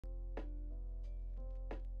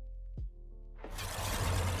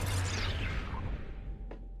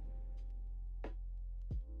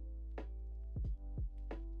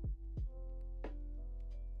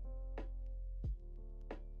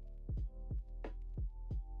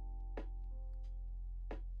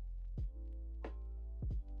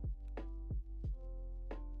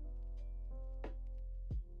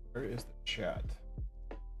Where is the chat?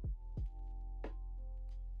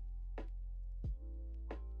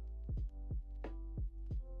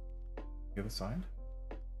 You have a sign?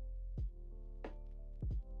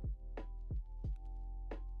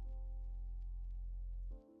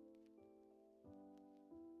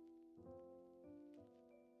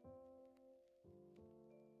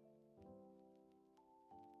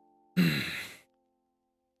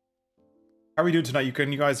 How are we doing tonight?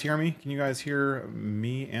 Can you guys hear me? Can you guys hear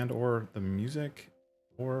me and or the music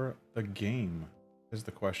or the game? Is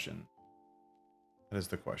the question. That is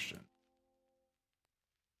the question.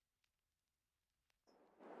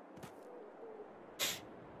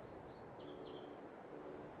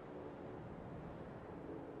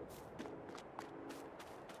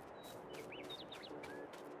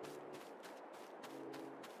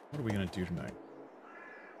 What are we gonna do tonight?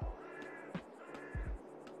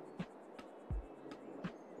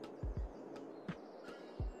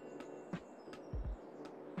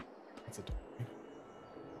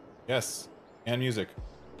 Yes, and music.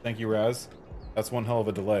 Thank you, Raz. That's one hell of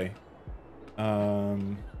a delay.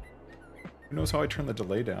 Who knows how I turn the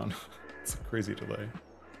delay down? It's a crazy delay.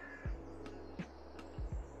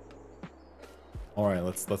 All right,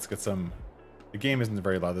 let's get some. The game isn't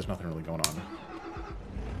very loud. There's nothing really going on.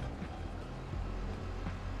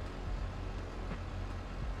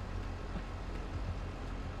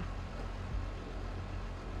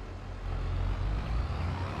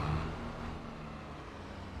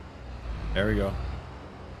 There we go.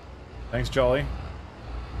 Thanks, Jolly.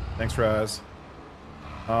 Thanks, Raz.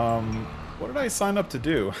 What did I sign up to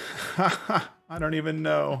do? I don't even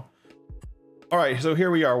know. All right, so here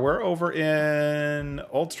we are. We're over in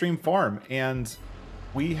Old Stream Farm, and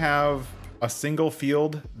we have a single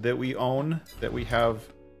field that we own that we have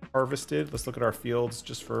harvested. Let's look at our fields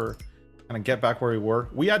just for kind of get back where we were.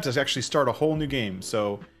 We had to actually start a whole new game,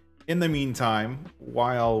 so in the meantime,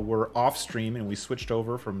 while we're off stream and we switched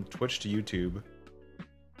over from Twitch to YouTube,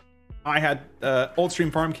 I had Old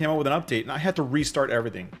Stream Farm came out with an update and I had to restart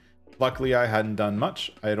everything. Luckily, I hadn't done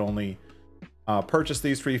much. I had only purchased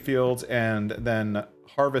these 3 fields and then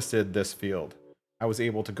harvested this field. I was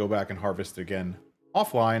able to go back and harvest again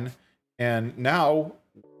offline, and now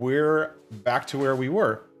we're back to where we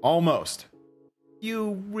were, almost.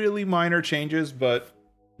 Few really minor changes, but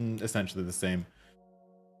essentially the same.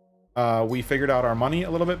 We figured out our money a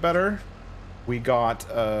little bit better. We got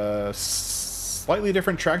a slightly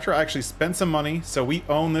different tractor. I actually spent some money, so we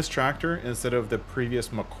own this tractor instead of the previous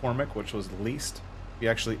McCormick, which was leased. We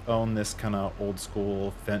actually own this kind of old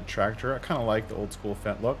school Fendt tractor. I kind of like the old school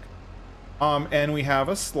Fendt look. And we have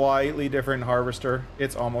a slightly different harvester.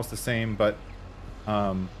 It's almost the same, but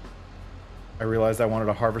I realized I wanted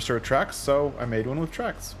a harvester with tracks, so I made one with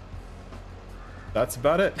tracks. That's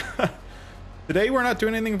about it. Today we're not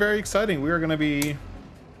doing anything very exciting. We are going to be...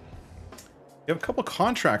 We have a couple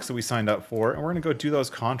contracts that we signed up for, and we're going to go do those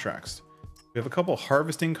contracts. We have a couple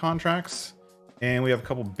harvesting contracts, and we have a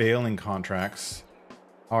couple baling contracts.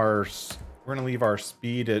 We're going to leave our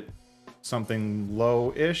speed at something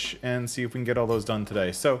low-ish and see if we can get all those done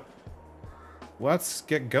today. So let's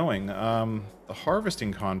get going. The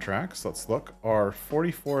harvesting contracts, let's look, are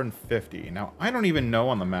 44 and 50. Now, I don't even know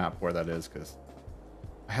on the map where that is because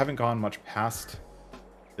I haven't gone much past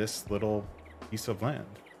this little piece of land.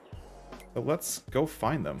 So let's go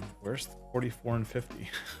find them. Where's 44 and 50?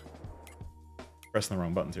 Pressing the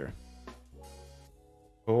wrong buttons here.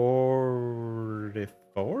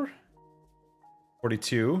 44?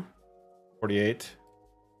 42? 48?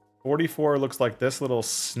 44 looks like this little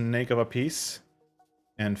snake of a piece.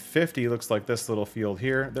 And 50 looks like this little field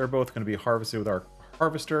here. They're both going to be harvested with our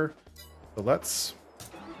harvester. So let's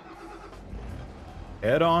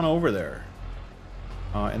head on over there.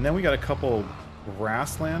 And then we got a couple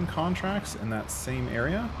grassland contracts in that same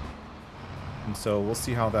area. And so we'll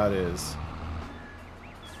see how that is.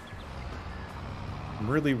 I'm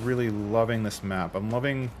really, really loving this map. I'm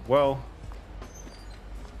loving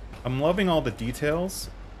all the details,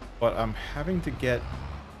 but I'm having to get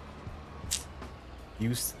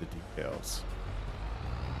used to the details.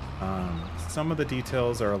 Some of the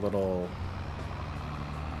details are a little...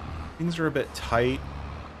 Things are a bit tight.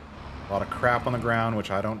 A lot of crap on the ground, which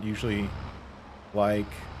I don't usually like,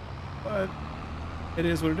 but it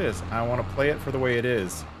is what it is. I want to play it for the way it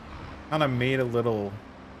is. Kind of made a little,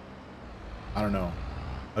 I don't know,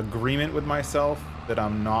 agreement with myself that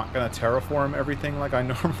I'm not going to terraform everything like I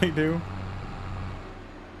normally do.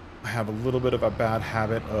 I have a little bit of a bad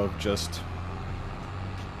habit of just,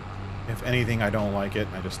 if anything I don't like it,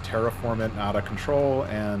 I just terraform it out of control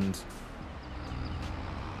and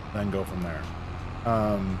then go from there.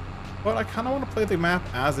 But I kind of want to play the map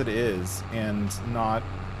as it is and not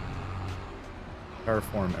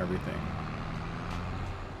terraform everything.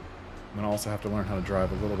 I'm going to also have to learn how to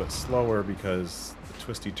drive a little bit slower because the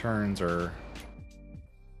twisty turns are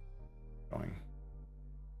going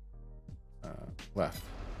left.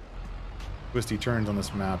 Twisty turns on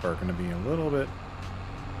this map are going to be a little bit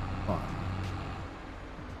fun.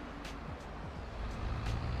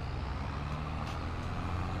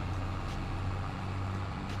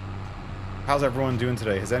 How's everyone doing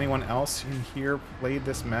today? Has anyone else in here played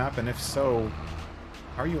this map? And if so,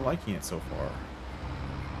 how are you liking it so far?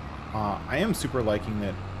 I am super liking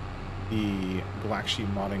that the Black Sheep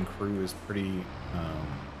modding crew is pretty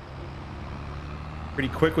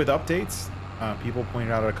quick with updates. People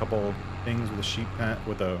pointed out a couple things with the sheep pen,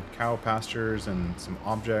 with the cow pastures and some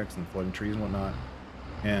objects and floating trees and whatnot,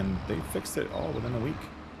 and they fixed it all within a week.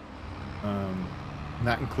 And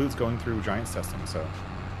that includes going through Giants testing. So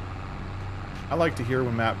I like to hear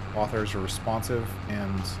when map authors are responsive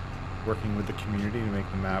and working with the community to make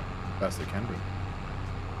the map the best it can be.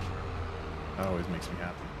 That always makes me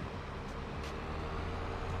happy.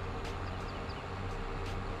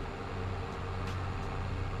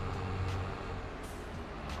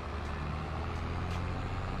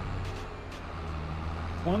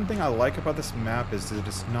 One thing I like about this map is that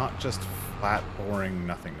it's not just flat, boring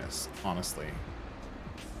nothingness, honestly.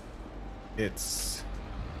 It's...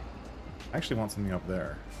 I actually want something up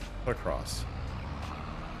there. Put across.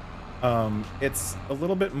 It's a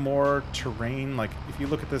little bit more terrain. Like, if you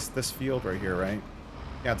look at this field right here, right?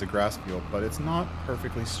 Yeah, it's a grass field, but it's not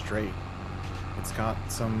perfectly straight. It's got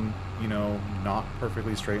some, you know, not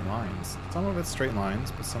perfectly straight lines. Some of it's straight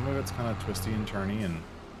lines, but some of it's kind of twisty and turny, and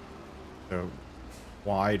so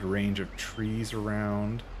wide range of trees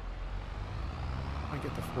around. I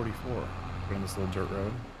get the 44. Put on this little dirt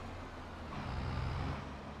road.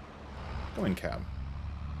 Go in cab.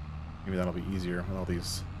 Maybe that'll be easier with all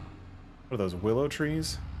these. What are those, willow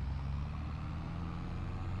trees?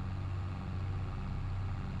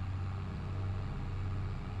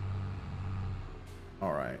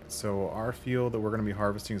 Alright, so our field that we're going to be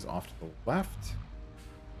harvesting is off to the left.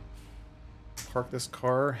 Park this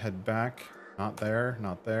car, head back. Not there,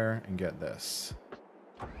 not there, and get this.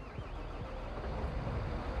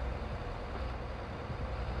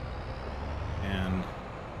 And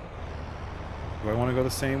do I want to go the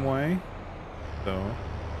same way? So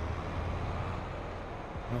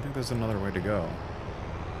I don't think there's another way to go.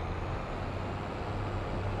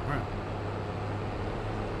 Alright.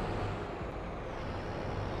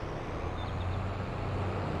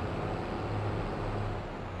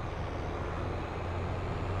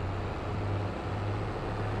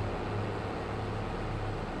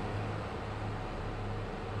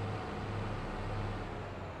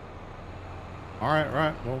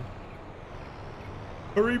 Alright, well,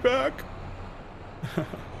 hurry back!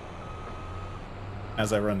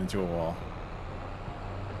 As I run into a wall.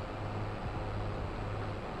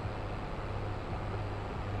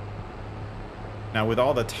 Now, with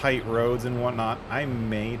all the tight roads and whatnot, I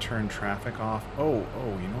may turn traffic off. Oh,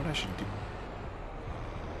 you know what I should do?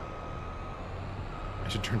 I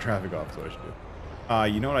should turn traffic off, is what I should do.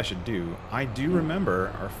 You know what I should do? I do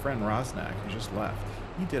remember our friend Rosnak, who just left.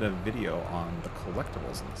 He did a video on the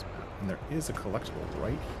collectibles in this map, and there is a collectible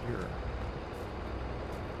right here.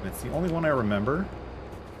 And it's the only one I remember.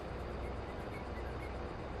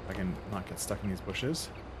 If I can not get stuck in these bushes.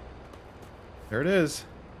 There it is.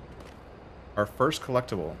 Our first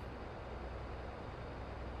collectible.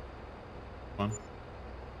 Come on.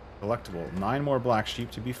 Collectible. 9 more black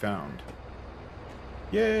sheep to be found.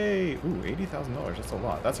 Yay! Ooh, $80,000. That's a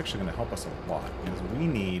lot. That's actually going to help us a lot, because we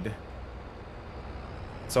need...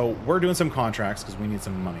 So we're doing some contracts because we need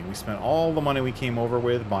some money. We spent all the money we came over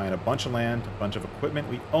with buying a bunch of land, a bunch of equipment.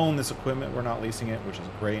 We own this equipment. We're not leasing it, which is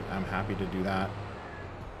great. I'm happy to do that.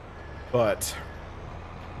 But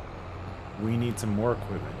we need some more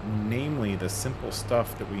equipment, namely the simple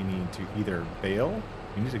stuff that we need to either bale.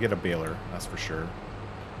 We need to get a baler, that's for sure.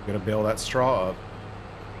 We gotta bale that straw up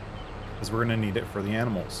because we're gonna need it for the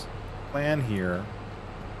animals. The plan here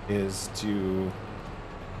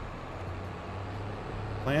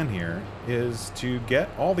is to get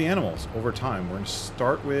all the animals over time. We're going to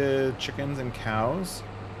start with chickens and cows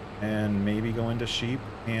and maybe go into sheep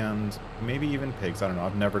and maybe even pigs. I don't know.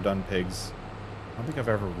 I've never done pigs. I don't think I've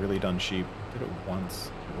ever really done sheep. I did it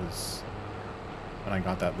once. It was when I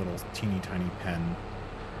got that little teeny tiny pen.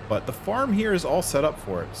 But the farm here is all set up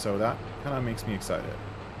for it, so that kind of makes me excited.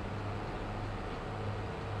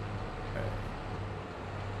 Okay.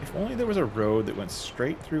 If only there was a road that went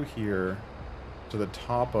straight through here to the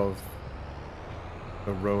top of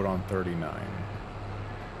the road on 39.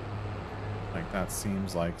 Like, that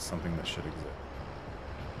seems like something that should exist.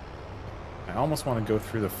 I almost want to go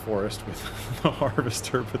through the forest with the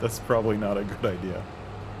harvester, but that's probably not a good idea.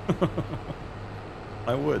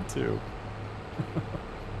 I would, too.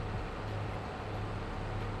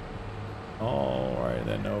 Alright,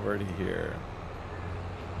 then over to here.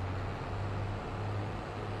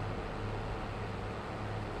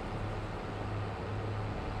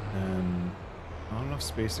 And not enough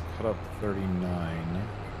space to cut up 39.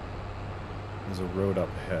 There's a road up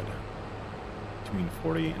ahead. Between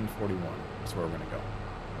 40 and 41. That's where we're going to go.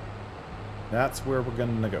 That's where we're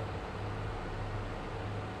going to go.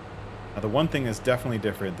 Now, the one thing that's definitely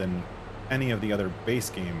different than any of the other base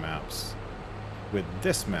game maps with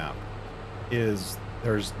this map is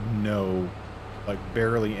there's no, like,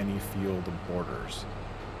 barely any field borders.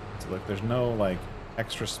 So, like, there's no, like,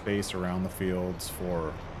 extra space around the fields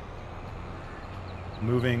for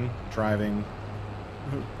moving, driving,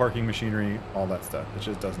 parking machinery, all that stuff. It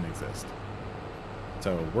just doesn't exist.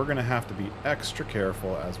 So we're going to have to be extra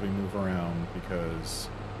careful as we move around because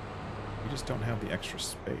we just don't have the extra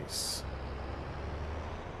space.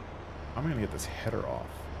 I'm going to get this header off.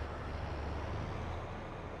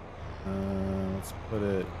 Let's put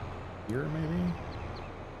it here, maybe?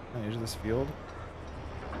 On the edge of this field.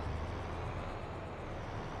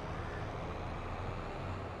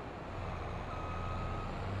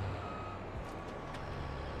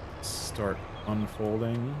 Start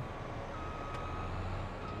unfolding.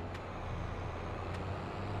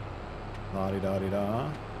 La-di-da-di-da.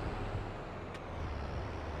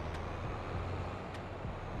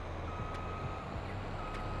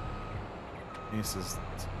 This is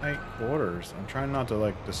tight quarters. I'm trying not to,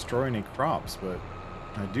 like, destroy any crops, but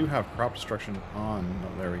I do have crop destruction on.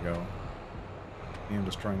 Oh, there we go. I'm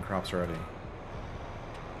destroying crops already.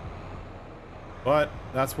 But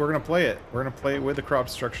that's where we're going to play it. We're going to play it with the crop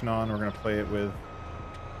destruction on. We're going to play it with...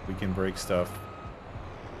 we can break stuff.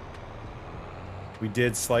 We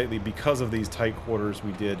did slightly, because of these tight quarters,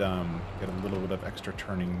 we did get a little bit of extra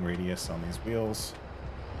turning radius on these wheels.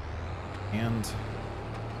 And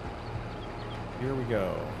here we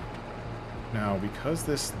go. Now, because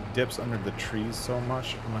this dips under the trees so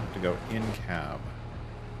much, I'm going to have to go in cab.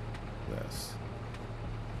 This.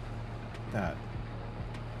 That.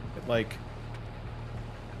 It, like,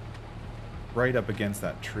 right up against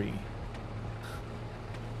that tree.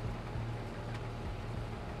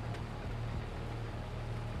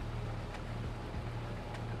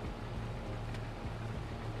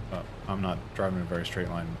 I'm not driving a very straight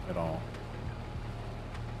line at all.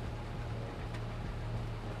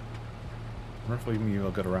 I wonder if we maybe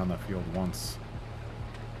will get around that field once.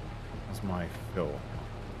 That's my fill.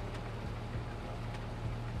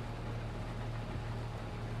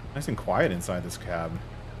 Nice and quiet inside this cab.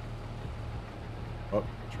 Oh,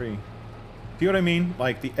 tree. See what I mean?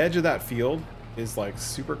 Like, the edge of that field is, like,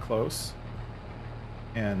 super close.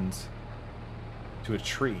 And to a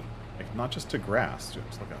tree. Like, not just to grass,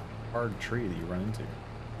 just like a hard tree that you run into.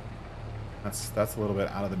 That's a little bit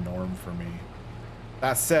out of the norm for me.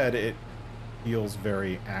 That said, it feels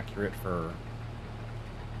very accurate for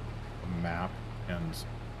the map and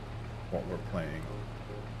what we're playing.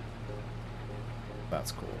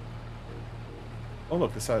 That's cool. Oh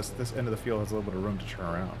look, this end of the field has a little bit of room to turn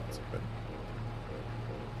around. That's good.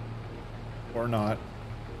 Or not.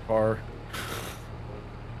 Car.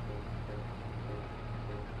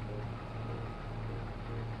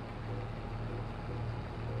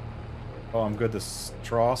 Oh, I'm good. The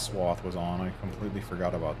straw swath was on. I completely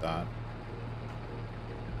forgot about that.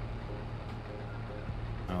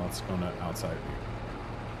 Now let's go to outside view.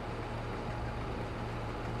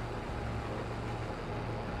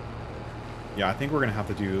 Yeah, I think we're gonna have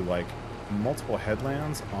to do like multiple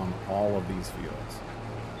headlands on all of these fields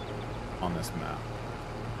on this map.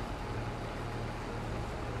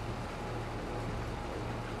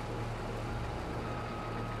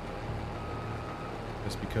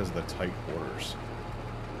 Just because of the tight quarters.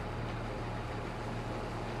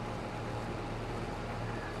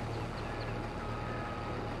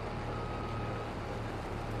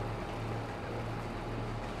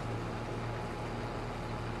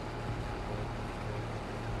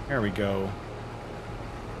 There we go.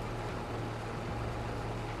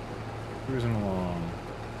 Cruising along.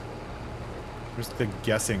 Just the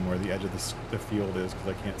guessing where the edge of the field is because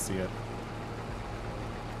I can't see it.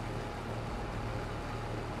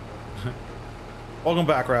 Welcome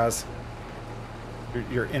back, Raz.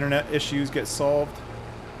 Your internet issues get solved.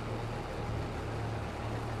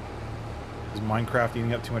 Is Minecraft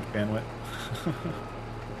eating up too much bandwidth?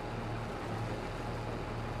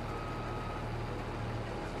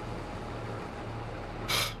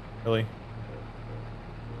 Really?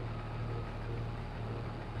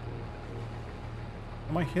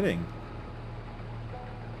 What am I hitting?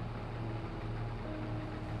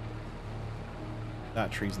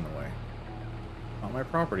 That tree's in the way. Not my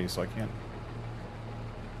property, so I can't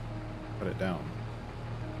cut it down.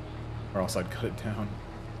 Or else I'd cut it down.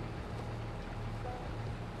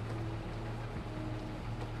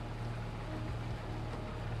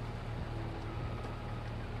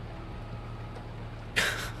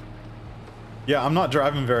 Yeah, I'm not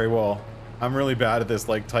driving very well. I'm really bad at this,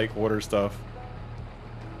 like, tight quarter stuff.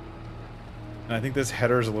 And I think this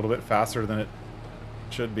header's a little bit faster than it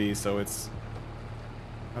should be, so it's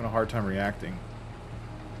having a hard time reacting.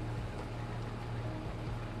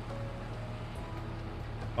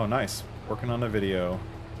 Oh, nice. Working on a video.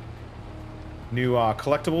 New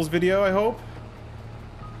collectibles video, I hope.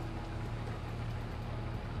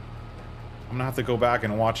 I'm gonna have to go back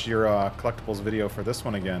and watch your collectibles video for this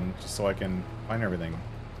one again, just so I can find everything.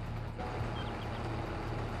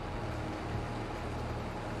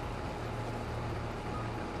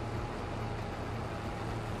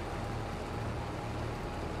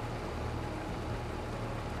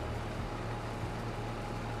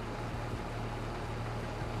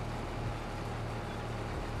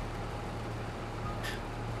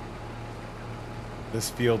 This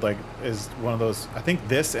field, like, is one of those. I think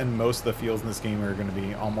this and most of the fields in this game are going to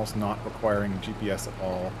be almost not requiring GPS at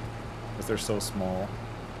all because they're so small.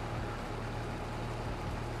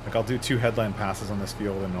 Like, I'll do 2 headland passes on this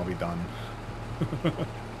field and I'll be done.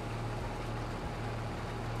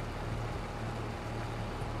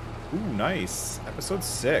 Ooh, nice. Episode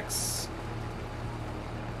 6.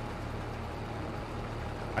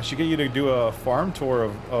 I should get you to do a farm tour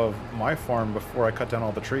of my farm before I cut down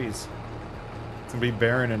all the trees. It's gonna be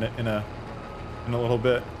barren in a little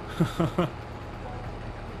bit.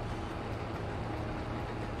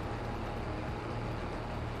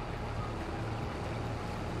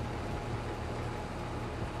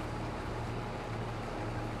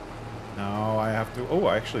 Now I have to. Oh,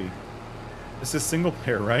 actually, this is single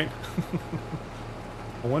player, right?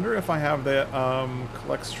 I wonder if I have the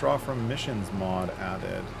collect straw from missions mod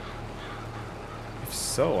added. If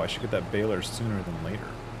so, I should get that baler sooner than later.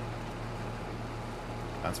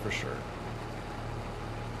 That's for sure.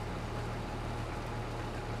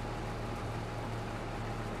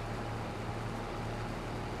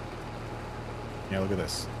 Yeah, look at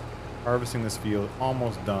this. Harvesting this field,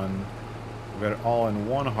 almost done. We've got it all in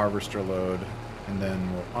one harvester load, and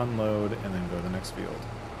then we'll unload and then go to the next field.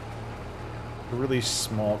 A really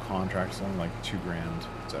small contract, it's only like 2 grand,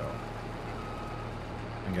 so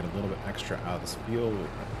I can get a little bit extra out of this field with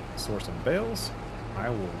a source of bales. I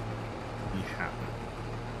will be happy.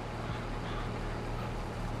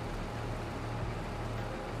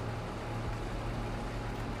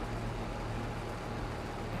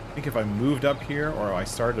 I think if I moved up here or I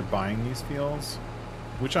started buying these fields,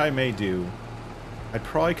 which I may do, I'd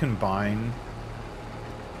probably combine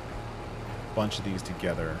a bunch of these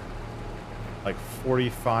together. Like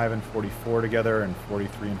 45 and 44 together and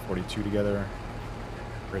 43 and 42 together.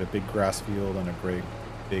 Create a big grass field and a great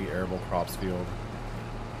big arable crops field.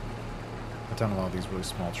 Cut down a lot of these really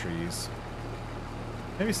small trees.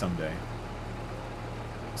 Maybe someday.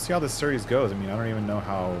 We'll see how this series goes. I mean, I don't even know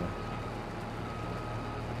how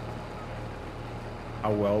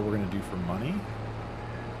well we're going to do for money.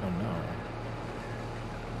 I don't know.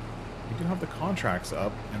 We do have the contracts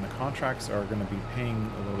up, and the contracts are going to be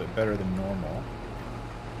paying a little bit better than normal.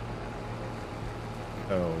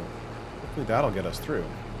 So, hopefully that'll get us through.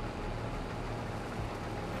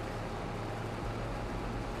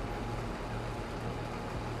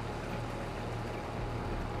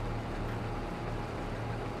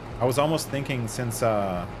 I was almost thinking, since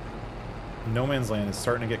No Man's Land is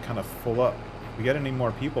starting to get kind of full up, if we get any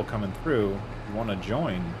more people coming through who want to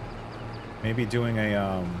join, maybe doing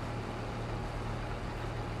a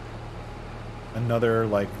another,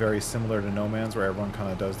 like, very similar to No Man's, where everyone kind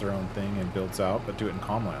of does their own thing and builds out, but do it in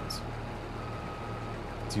Comlands.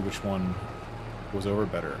 See which one goes over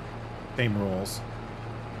better. Same rules.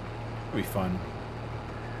 It'll be fun.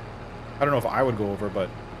 I don't know if I would go over, but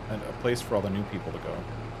a place for all the new people to go.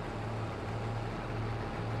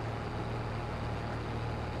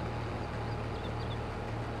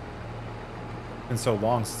 It's been so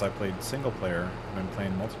long since I played single player. I've been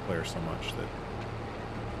playing multiplayer so much that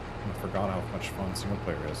I forgot how much fun single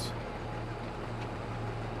player is.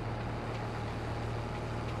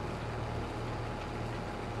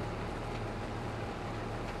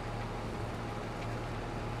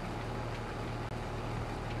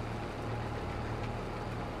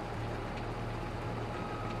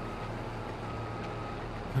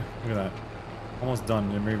 Look at that. Almost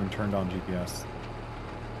done. Never even turned on GPS.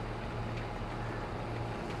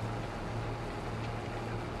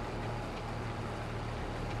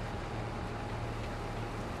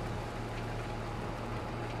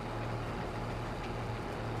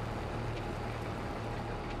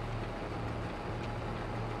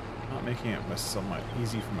 Not making it somewhat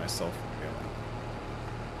easy for myself to failing.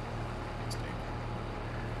 Mistake.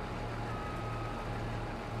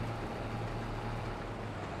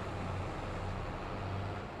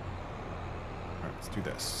 Alright, let's do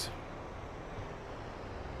this.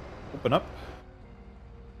 Open up.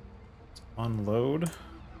 Let's unload. That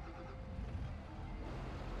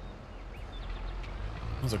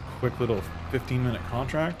was a quick little 15-minute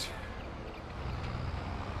contract.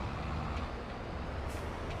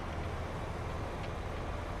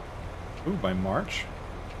 Ooh, by March?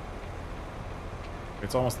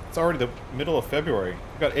 It's already the middle of February.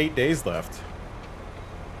 We've got 8 days left.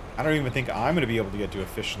 I don't even think I'm going to be able to get to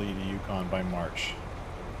officially to Yukon by March.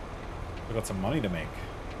 We've got some money to make.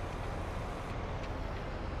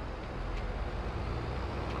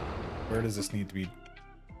 Where does this need to be?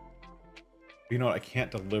 You know what? I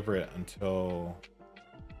can't deliver it until...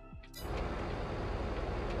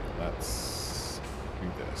 Let's do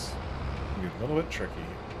this. It'll be a little bit tricky.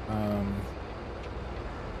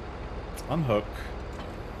 Let's unhook.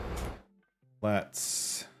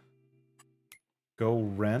 Let's go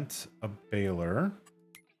rent a baler.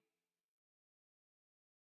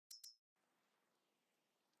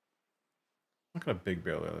 Not got a big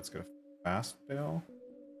baler. Let's get a fast bale.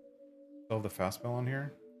 Still have the fast bale on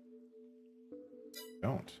here?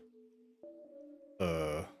 Don't.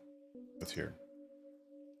 What's here?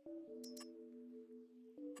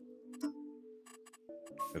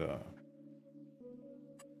 Get a...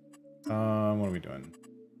 what are we doing?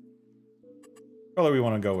 What color we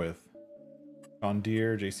want to go with? John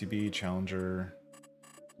Deere, JCB, Challenger.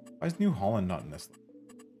 Why is New Holland not in this?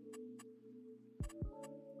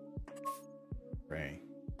 Gray.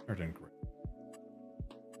 Or in gray.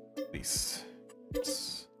 Please.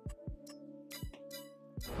 Oops.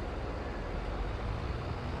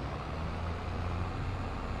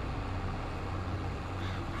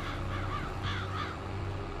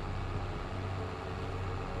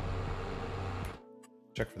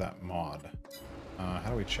 Check for that mod. How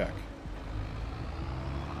do we check? I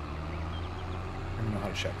don't even know how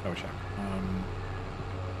to check. How do we check?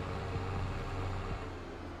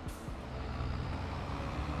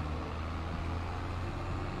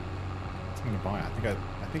 What's I'm gonna buy?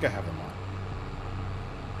 I think I have the mod.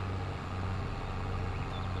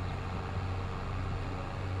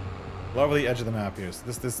 Lovely edge of the map here. So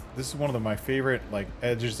this is one of my favorite like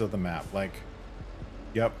edges of the map. Like,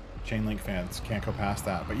 yep. Chain link fence, can't go past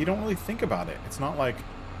that. But you don't really think about it. It's not like,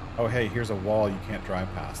 oh hey, here's a wall you can't drive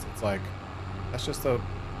past. It's like, that's just a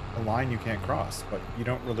line you can't cross. But you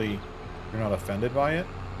don't really, you're not offended by it,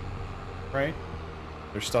 right?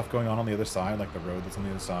 There's stuff going on the other side, like the road that's on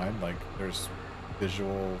the other side. Like, there's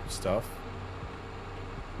visual stuff.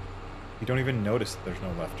 You don't even notice that there's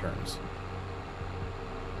no left turns.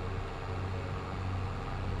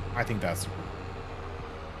 I think that's super.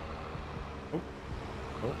 Oh.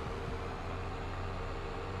 Oh.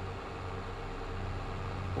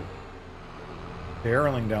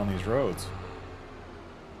 Barreling down these roads.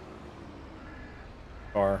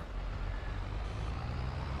 Car.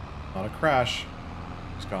 Not a crash.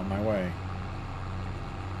 Just got in my way.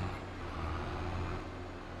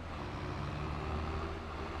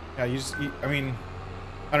 Yeah, I mean,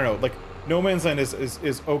 I don't know, like, No Man's Land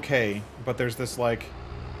is okay, but there's this, like,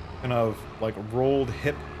 kind of, like, rolled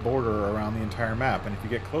hip border around the entire map, and if you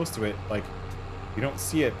get close to it, like, you don't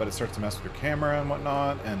see it, but it starts to mess with your camera and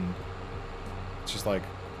whatnot, and it's just, like,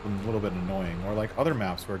 a little bit annoying. Or, like, other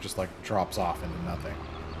maps where it just, like, drops off into nothing.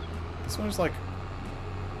 This one is, like,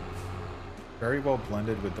 very well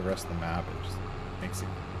blended with the rest of the map. It just makes it...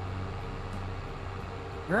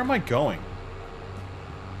 Where am I going?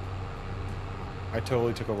 I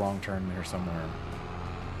totally took a wrong turn there somewhere.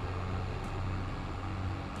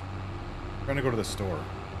 I'm trying to go to the store,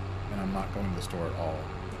 and I'm not going to the store at all.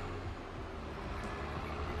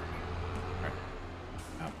 Alright.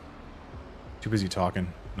 Yep. Too busy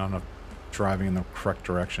talking, not enough driving in the correct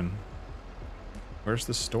direction. Where's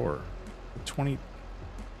the store? 20...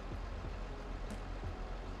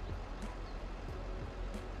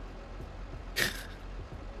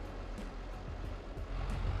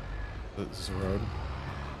 Is this a road?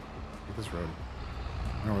 Take this road.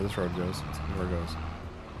 I don't know where this road goes. Let's see where it goes.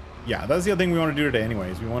 Yeah, that's the other thing we want to do today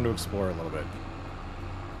anyways. We wanted to explore a little bit.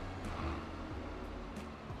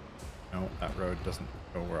 No, that road doesn't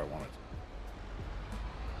go where I want it.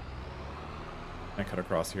 I cut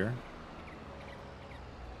across here.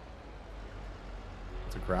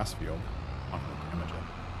 It's a grass field. I'm not gonna damage it.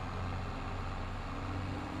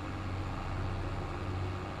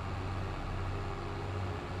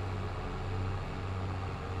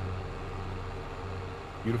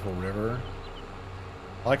 Beautiful river.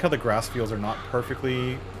 I like how the grass fields are not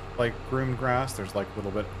perfectly like groomed grass. There's like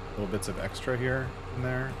little bits of extra here and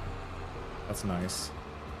there. That's nice.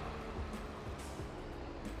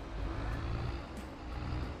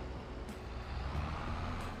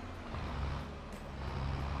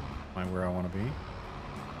 Am I where I want to be?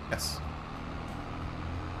 Yes.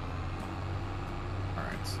 All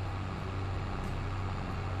right.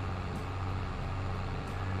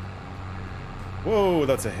 Whoa,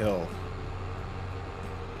 that's a hill.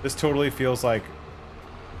 This totally feels like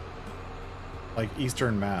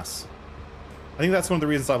Eastern Mass. I think that's one of the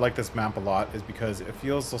reasons I like this map a lot, is because it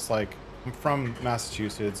feels just like I'm from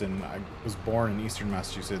Massachusetts and I was born in Eastern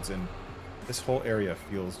Massachusetts, and this whole area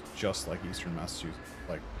feels just like Eastern Massachusetts.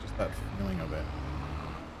 Like just that feeling of it.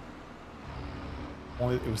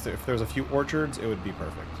 Only if there was a few orchards, it would be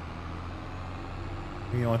perfect. I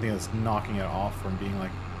think the only thing that's knocking it off from being like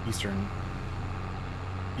East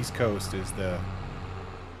Coast is the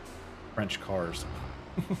French cars.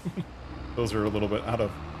 Those are a little bit out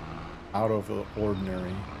of the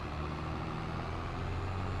ordinary.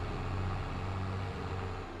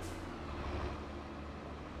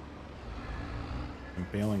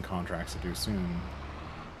 And baling contracts to do soon.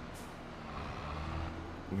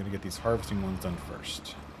 I'm gonna get these harvesting ones done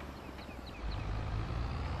first.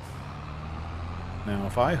 Now,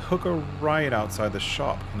 if I hook a right outside the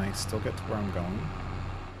shop, can I still get to where I'm going?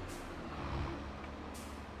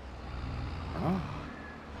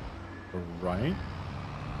 Right.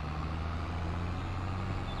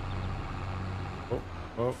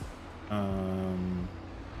 Oh.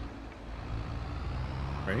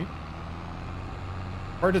 Right.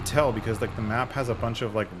 Hard to tell because like the map has a bunch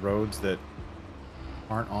of like roads that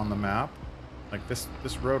aren't on the map. Like this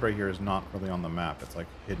road right here is not really on the map. It's like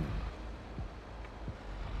hidden.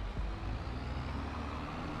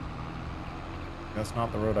 That's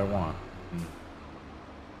not the road I want.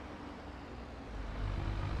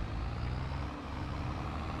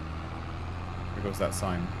 There goes that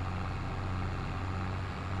sign.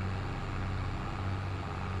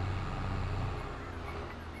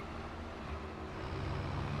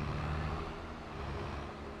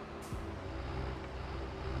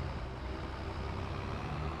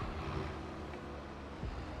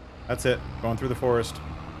 That's it. Going through the forest.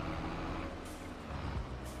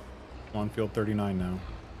 I'm on field 39 now.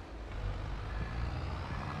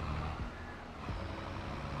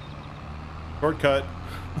 Shortcut.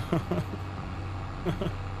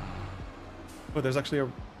 Oh, there's actually a...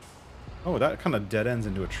 Oh, that kind of dead ends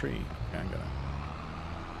into a tree. Okay, I'm gonna...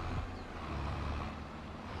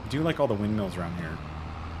 I do like all the windmills around here.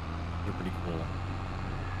 They're pretty cool.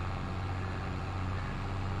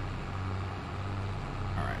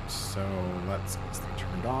 Alright, so let's get this thing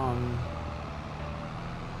turned on.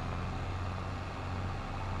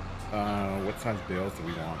 What size bales do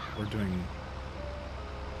we want? We're doing...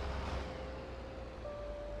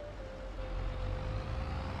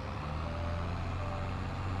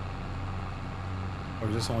 Or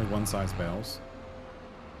is this only one size bales?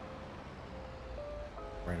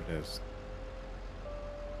 Right, it is.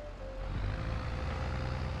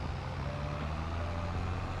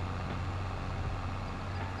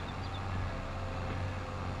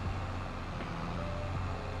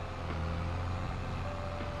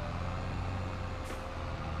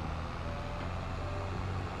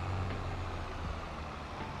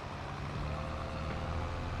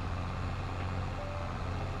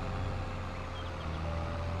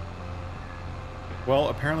 Well,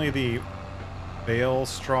 apparently the bale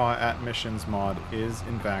straw at missions mod is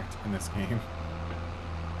in fact in this game.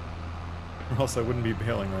 Or else I wouldn't be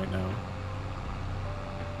baling right now.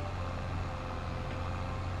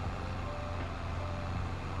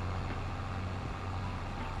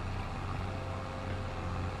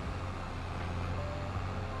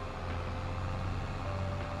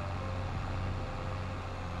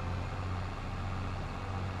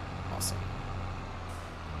 Awesome.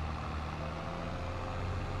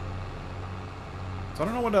 So I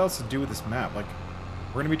don't know what else to do with this map. Like,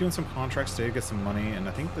 we're going to be doing some contracts today to get some money, and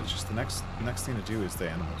I think that just the next thing to do is the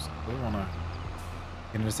animals. I really want to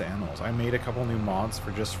get into the animals. I made a couple new mods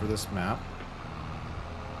for this map.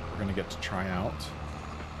 We're going to get to try out.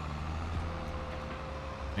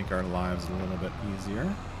 Make our lives a little bit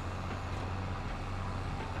easier.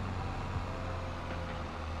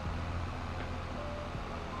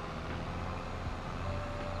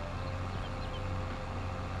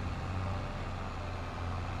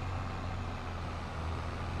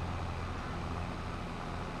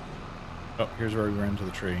 Oh, here's where we ran into the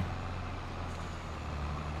tree.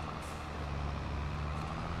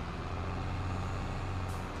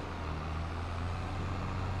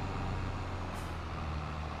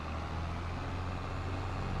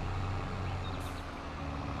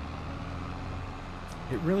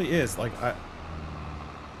 It really is like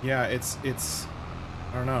yeah, it's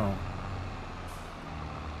I don't know.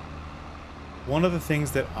 One of the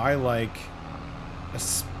things that I like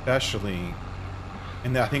especially,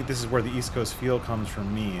 and I think this is where the East Coast feel comes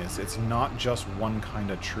from me, is it's not just one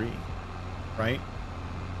kind of tree, right?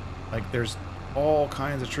 Like there's all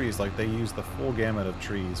kinds of trees. Like they use the full gamut of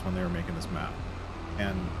trees when they were making this map.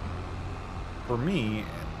 And for me,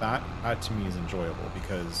 that to me is enjoyable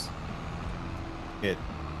because it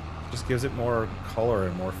just gives it more color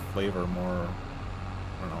and more flavor, more,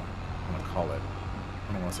 I don't know what I want to call it.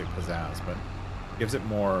 I don't want to say pizzazz, but it gives it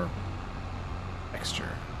more texture.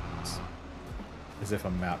 It's as if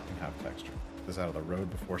a map can have texture. Get this out of the road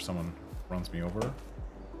before someone runs me over.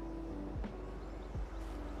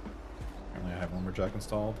 Apparently I have lumberjack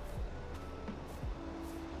installed.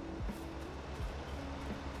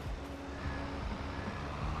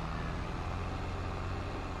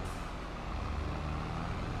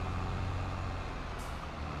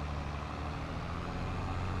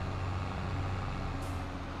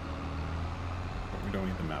 We don't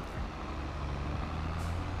need the map thing.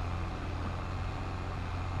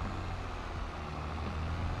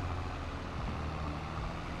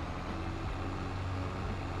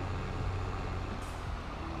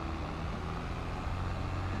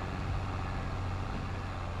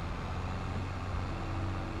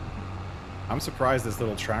 I'm surprised this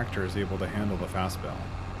little tractor is able to handle the fast bell.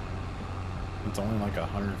 It's only like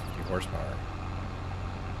 150 horsepower,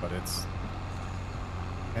 but it's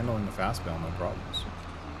handling the fast bell, no problems.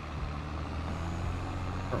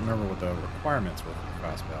 I don't remember what the requirements were for the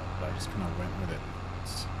fast bell, but I just kind of went with it.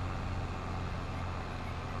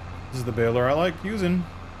 This is the baler I like using.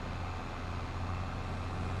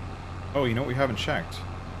 Oh, you know what we haven't checked?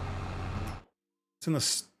 It's in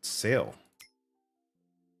the sale.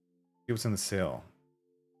 See what's in the sale.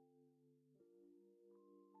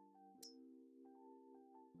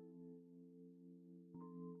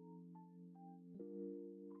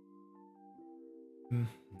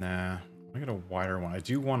 Nah, I get a wider one. I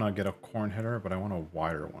do want to get a corn header, but I want a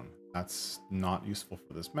wider one. That's not useful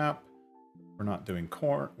for this map. We're not doing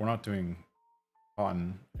corn. We're not doing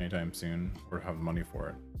cotton anytime soon. Or have money for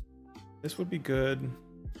it. This would be good.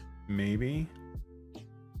 Maybe.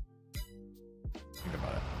 Think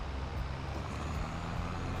about it.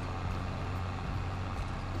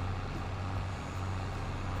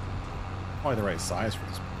 Probably the right size for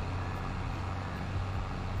this.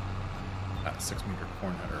 That 6-meter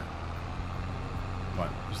corn header. But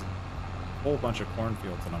there's a whole bunch of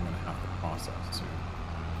cornfields that I'm going to have to process soon.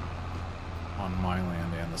 On my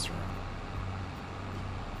land and the surrounding.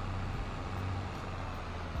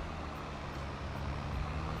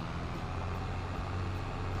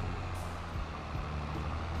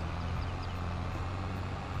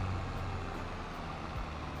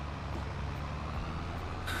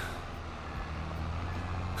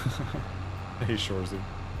 Hey, Shorzy.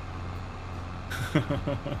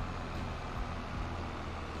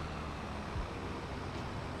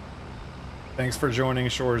 Thanks for joining,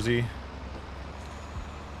 Shorzy.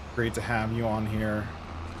 Great to have you on here.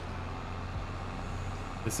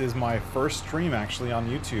 This is my first stream actually on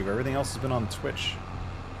YouTube. Everything else has been on Twitch.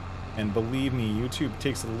 And believe me, YouTube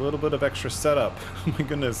takes a little bit of extra setup. Oh my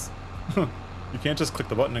goodness. You can't just click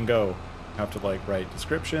the button and go. You have to like write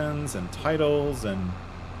descriptions and titles and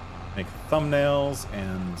make thumbnails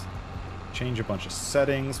and change a bunch of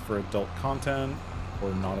settings for adult content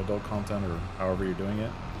or not adult content or however you're doing it.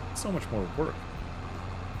 It's so much more work.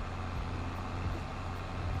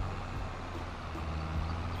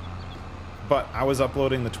 But I was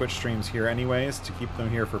uploading the Twitch streams here anyways to keep them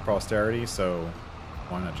here for posterity, so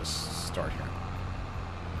why not just start here?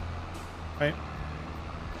 Right?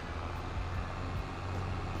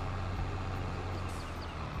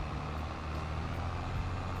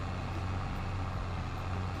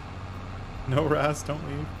 No, Raz, don't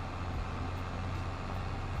leave.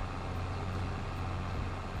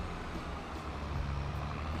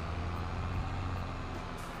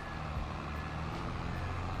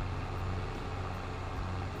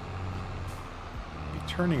 The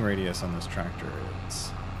turning radius on this tractor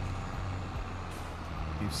is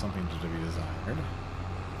leaves something to be desired.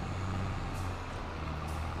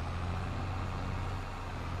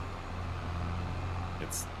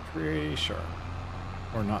 It's pretty sharp.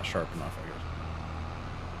 Or not sharp enough, I guess.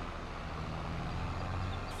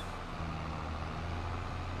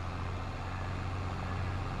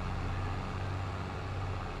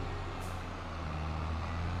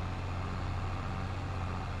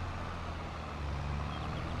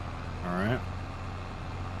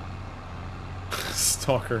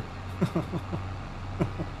 Stalker.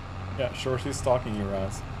 Yeah, sure, she's stalking you,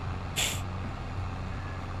 Raz.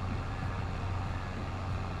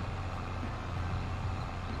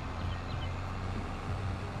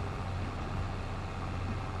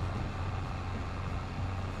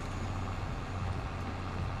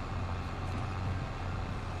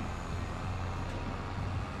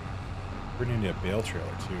 We're gonna need a bale trailer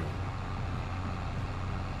too.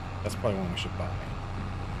 That's probably one we should buy.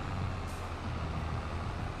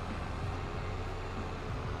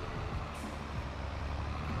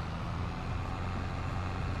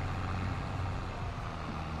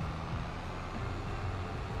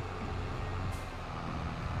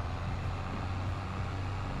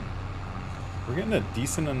 We're getting a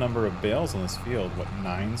decent number of bales in this field. What,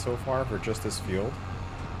 9 so far for just this field?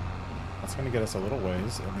 That's going to get us a little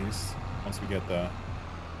ways, at least, once we get the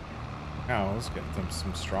cows, get them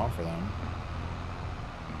some straw for them.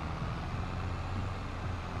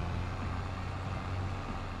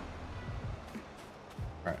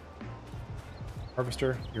 Alright.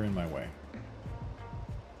 Harvester, you're in my way.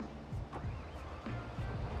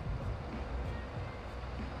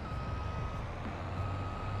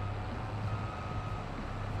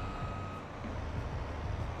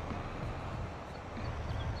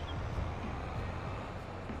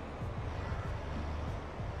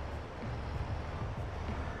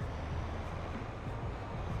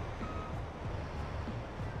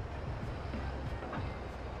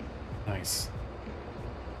 Nice.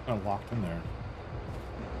 Kind of locked in there.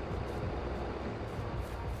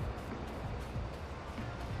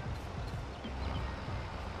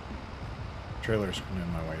 Trailer's coming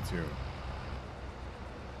in my way too.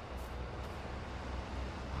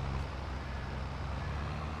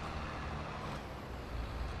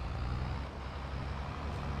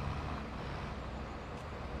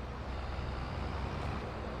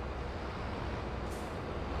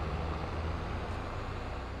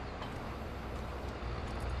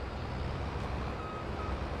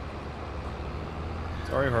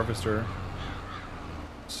 Sorry, Harvester.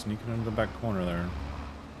 Sneaking into the back corner there.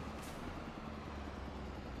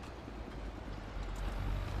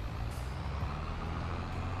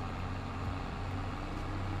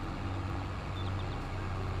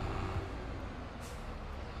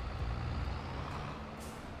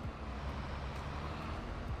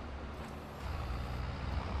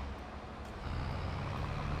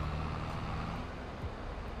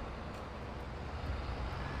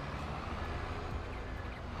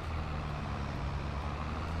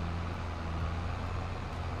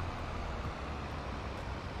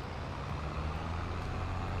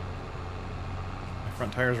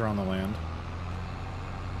 Front tires are on the land.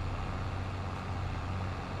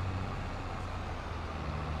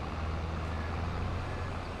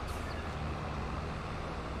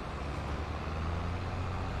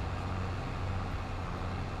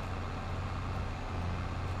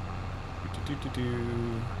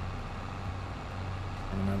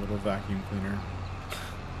 And my little vacuum cleaner.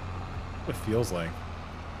 What it feels like.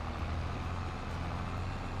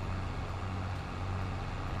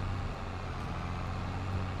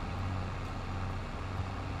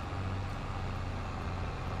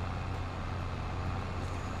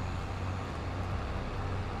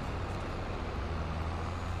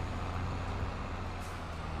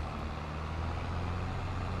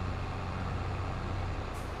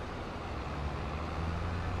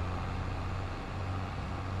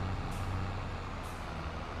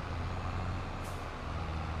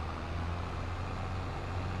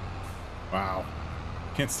 Wow.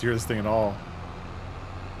 Can't steer this thing at all.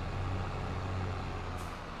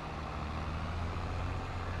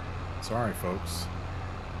 Sorry, folks.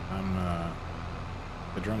 I'm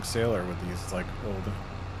the drunk sailor with these like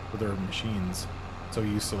older machines. So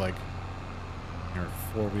used to like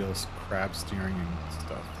four-wheel crab steering and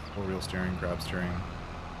stuff. Four-wheel steering, crab steering.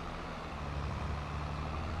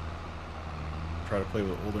 Try to play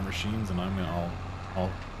with older machines and I'm all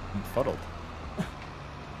befuddled.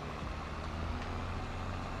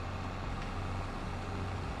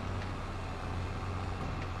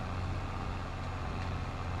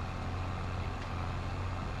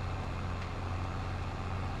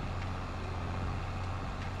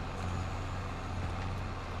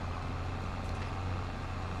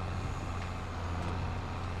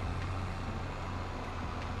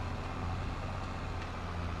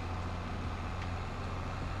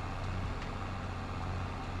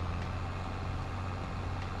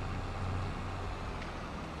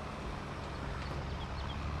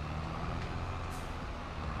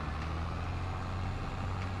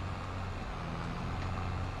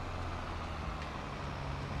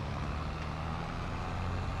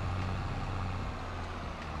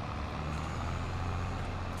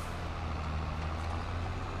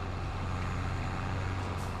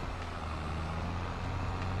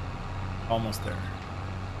 Almost there.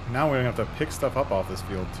 Now we're gonna have to pick stuff up off this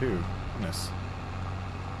field too. Goodness.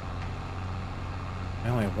 I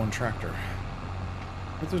only have one tractor.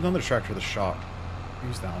 But there's another tractor at the shop.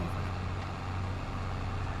 Use that one.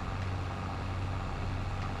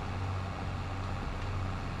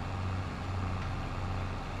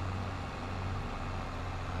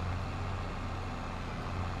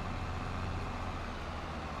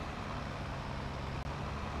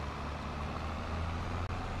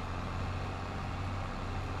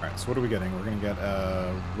 Alright, so what are we getting? We're going to get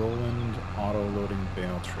a Roland auto-loading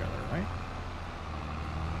bale trailer, right?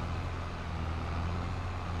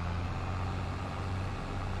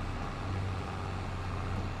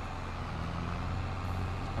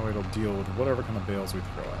 How it'll deal with whatever kind of bales we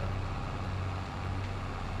throw at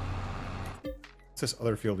it. What's this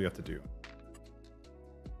other field we have to do?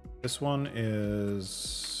 This one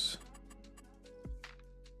is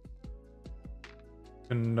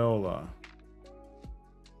canola.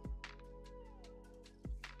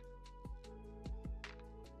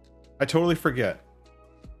 I totally forget.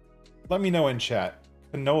 Let me know in chat.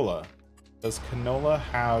 Canola. Does canola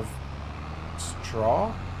have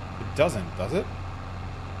straw? It doesn't, does it?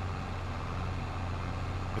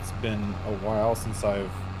 It's been a while since I've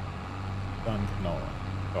done canola,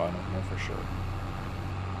 so I don't know for sure.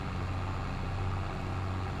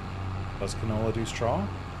 Does canola do straw?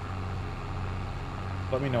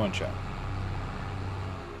 Let me know in chat.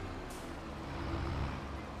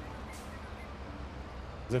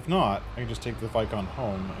 If not, I can just take the Vicon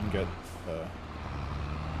home and get the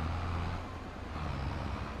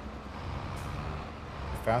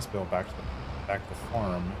fast bill back to the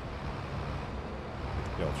farm with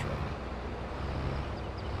the bale truck.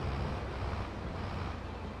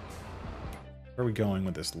 Where are we going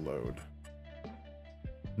with this load?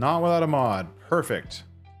 Not without a mod. Perfect.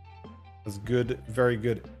 That's good. Very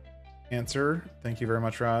good answer. Thank you very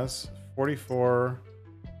much, Raz. 44.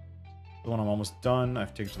 The one I'm almost done. I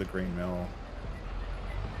have to take it to the grain mill.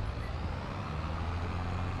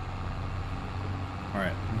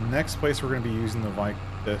 Alright, next place we're going to be using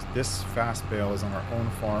this fast bale is on our own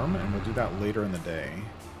farm, and we'll do that later in the day.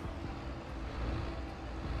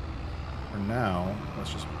 For now,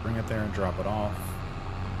 let's just bring it there and drop it off.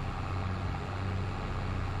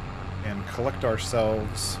 And collect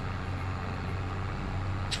ourselves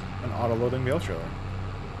an auto-loading bale trailer.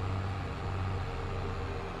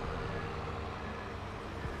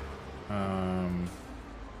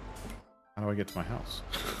 How do I get to my house?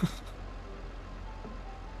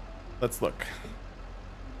 Let's look.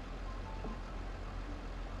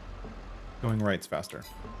 Going right's faster.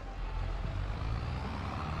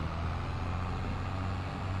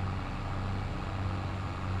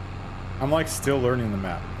 I'm like still learning the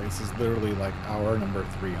map. This is literally like hour number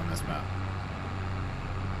 3 on this map.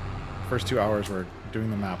 First 2 hours we're doing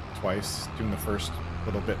the map twice, doing the first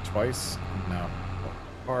little bit twice, and now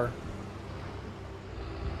car.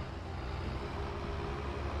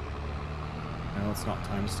 No, it's not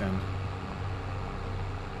time stand.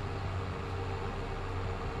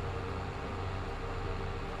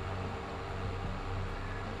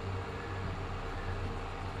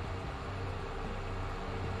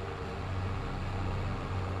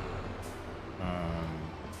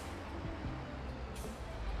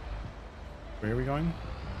 Where are we going?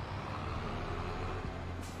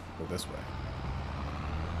 Go this way,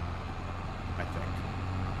 I think.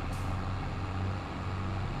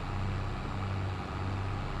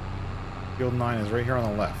 Field 9 is right here on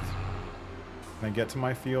the left. Can I get to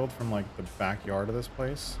my field from like the backyard of this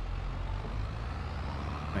place?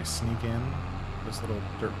 Can I sneak in this little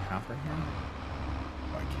dirt path right here?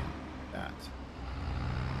 Oh, I can't do that.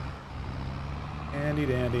 Handy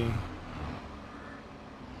dandy.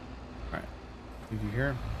 Alright. Leave you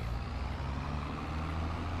here.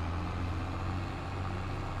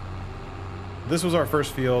 This was our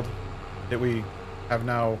first field that we have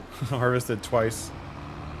now harvested twice.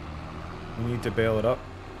 We need to bale it up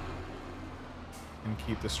and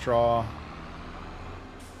keep the straw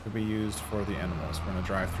to be used for the animals. We're going to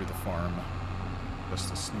drive through the farm just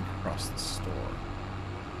to sneak across the store.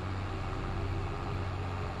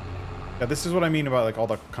 Yeah, this is what I mean about like all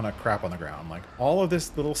the kind of crap on the ground. Like all of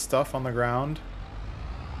this little stuff on the ground,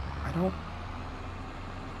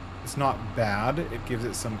 it's not bad. It gives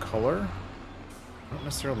it some color. I don't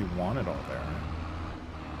necessarily want it all there.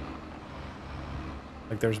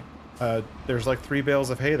 Like there's like 3 bales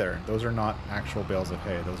of hay there. Those are not actual bales of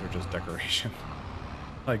hay. Those are just decoration.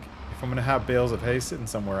 Like if I'm gonna have bales of hay sitting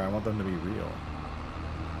somewhere, I want them to be real.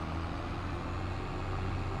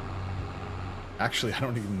 Actually, I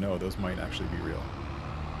don't even know. Those might actually be real.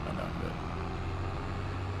 I know, but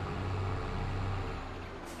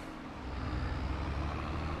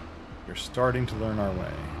We're starting to learn our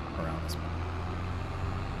way around this map.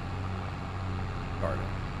 Starting.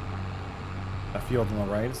 That field on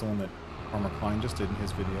the right is the one that Farmer Klein just did in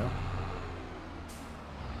his video.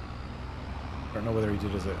 I don't know whether he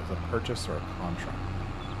did it as a purchase or a contract.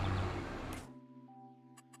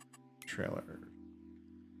 Trailer.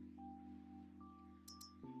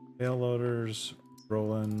 Bale loaders,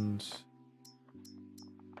 Roland.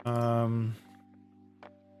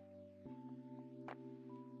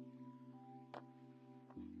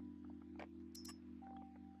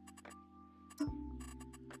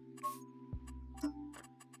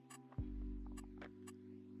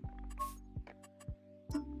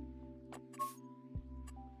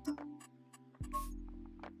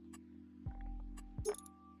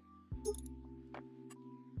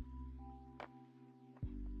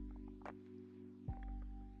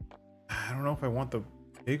 I don't know if I want the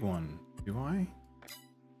big one. Do I?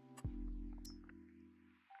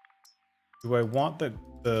 Do I want the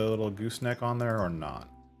little gooseneck on there or not?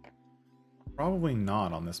 Probably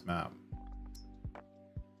not on this map.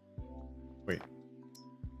 Wait.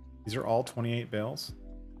 These are all 28 bales?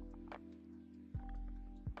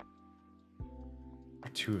 Or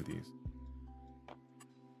 2 of these?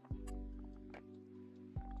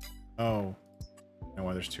 Oh. I know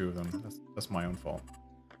why there's 2 of them. That's my own fault.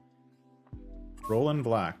 Roland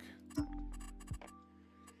black.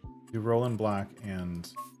 Do Roland black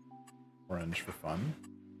and orange for fun.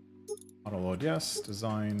 Auto load, yes.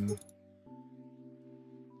 Design.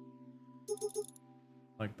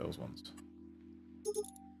 Like those ones.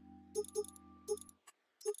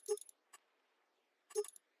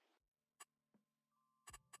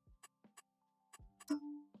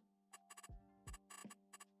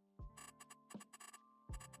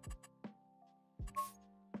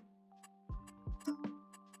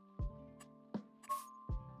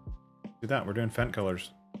 Do that. We're doing Fent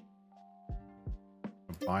colors.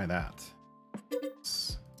 I'll buy that.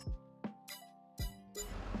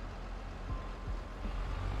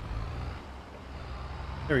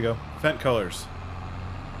 There we go. Fent colors.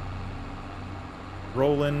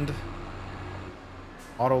 Roland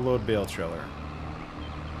auto load bale trailer.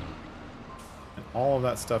 And all of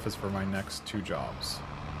that stuff is for my next 2 jobs.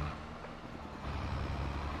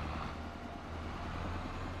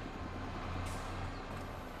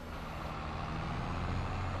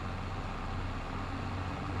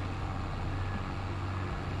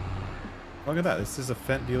 Look at that. This is a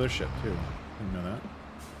Fent dealership, too. Didn't know that.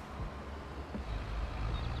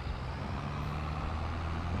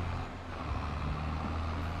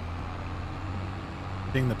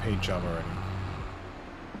 Getting the paid job already.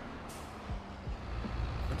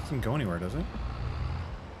 That doesn't go anywhere, does it?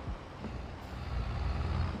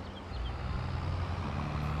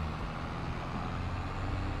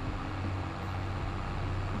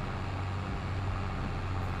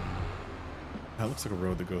 That looks like a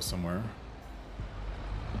road that goes somewhere.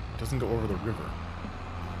 It doesn't go over the river.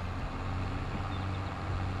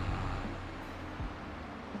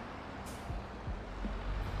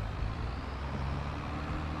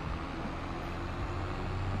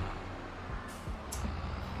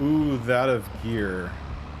 Ooh, that of gear.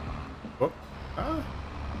 Whoop. Ah.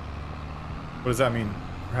 What does that mean?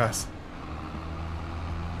 Grass.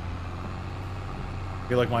 I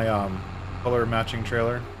feel like my color matching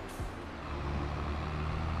trailer.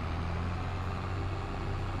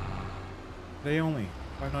 Today only,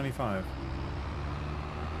 $5.95.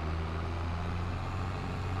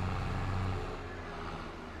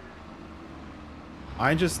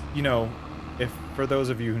 I just, you know, if for those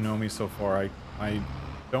of you who know me so far, I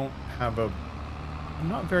don't have a... I'm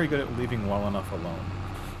not very good at leaving well enough alone.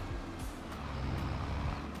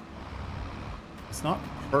 It's not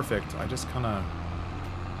perfect, I just kind of...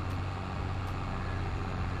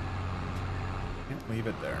 can't leave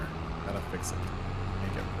it there. Gotta fix it.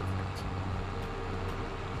 Make it perfect.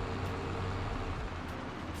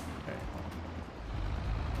 Okay.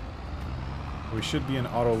 We should be in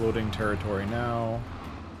auto-loading territory now.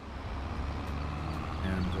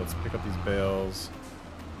 And let's pick up these bales.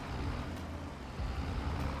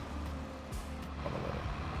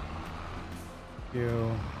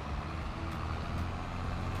 You.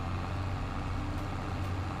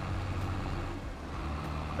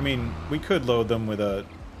 I mean, we could load them with a,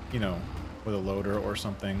 you know, with a loader or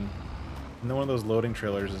something. And then one of those loading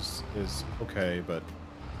trailers is okay, but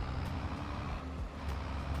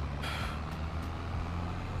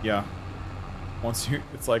yeah, once you,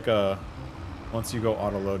 it's like a, once you go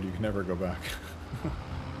auto load, you can never go back.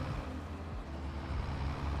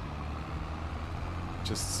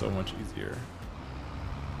 Just so much easier.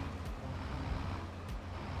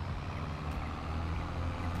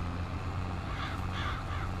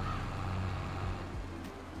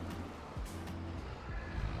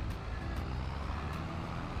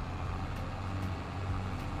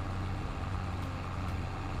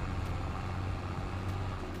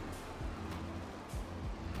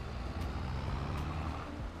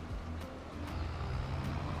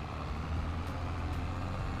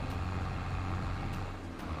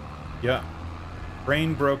 Yeah.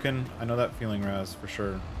 Brain broken. I know that feeling, Raz, for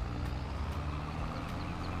sure.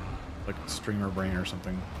 Like a streamer brain or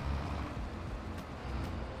something.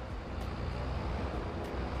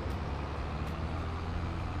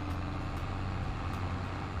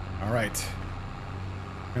 All right.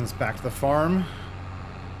 Bring this back to the farm.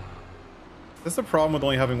 That's the problem with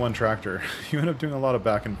only having one tractor. You end up doing a lot of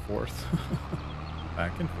back and forth.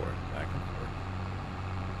 Back and forth, back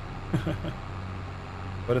and forth.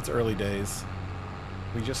 But it's early days.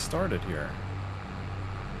 We just started here.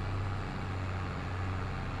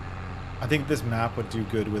 I think this map would do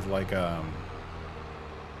good with like a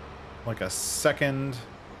second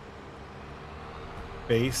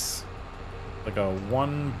base, like a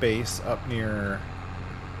one base up near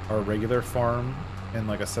our regular farm, and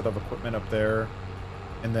like a set of equipment up there,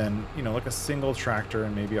 and then, you know, like a single tractor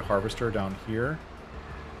and maybe a harvester down here.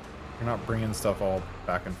 You're not bringing stuff all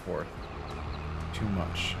back and forth too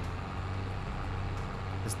much.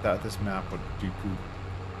 Is that this map would do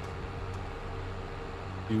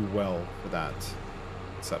well for that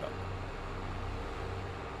setup.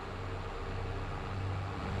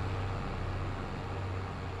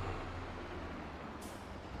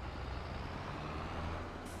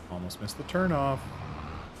 Almost missed the turnoff.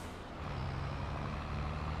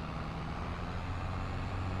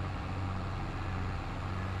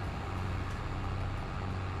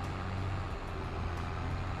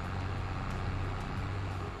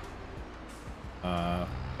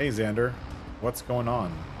 Hey Xander, what's going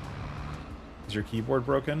on? Is your keyboard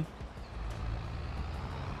broken?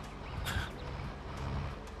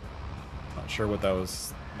 Not sure what that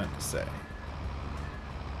was meant to say.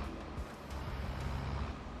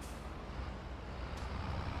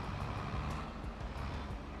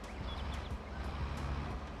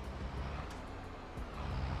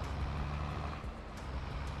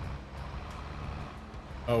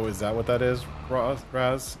 Oh, is that what that is,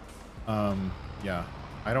 Raz? Yeah.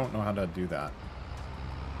 I don't know how to do that.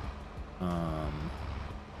 How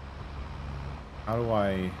do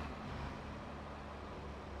I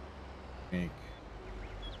make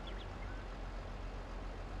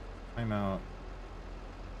timeout?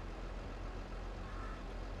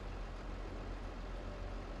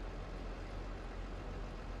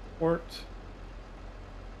 Port.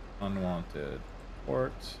 Unwanted.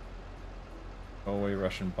 Port. Go away,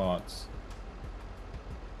 Russian bots.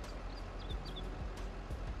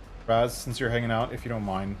 Raz, since you're hanging out, if you don't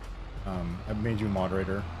mind, I've made you a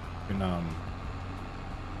moderator. You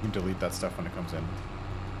can delete that stuff when it comes in.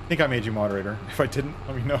 I think I made you moderator. If I didn't,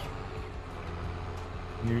 let me know.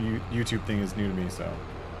 New YouTube thing is new to me, so.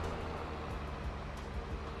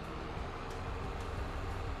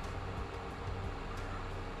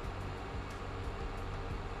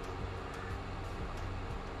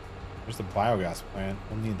 There's the biogas plant.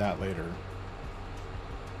 We'll need that later.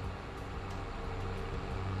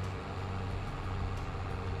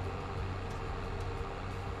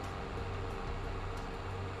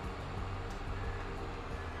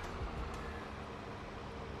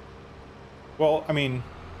 Well, I mean,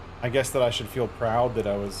 I guess that I should feel proud that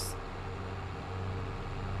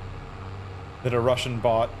that a Russian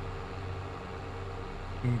bot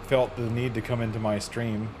felt the need to come into my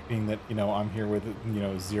stream, being that, you know, I'm here with, you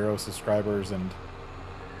know, 0 subscribers and,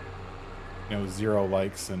 you know, 0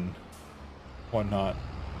 likes and whatnot.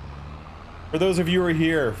 For those of you who are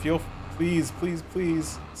here, please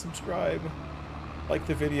subscribe, like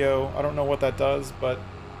the video. I don't know what that does, but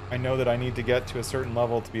I know that I need to get to a certain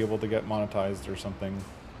level to be able to get monetized or something.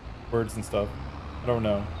 Words and stuff. I don't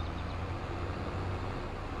know.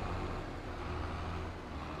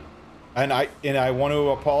 And I want to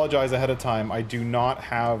apologize ahead of time. I do not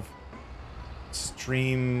have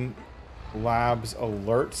Stream Labs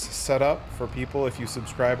alerts set up for people if you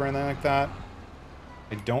subscribe or anything like that.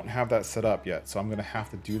 I don't have that set up yet, so I'm going to have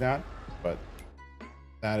to do that. But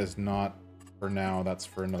that is not for now. That's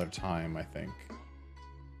for another time, I think.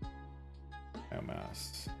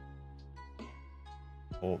 MS.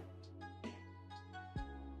 Well,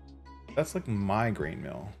 that's like my grain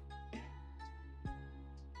mill.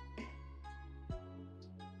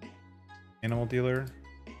 Animal dealer.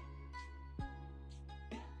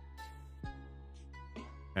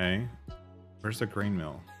 Okay. Where's the grain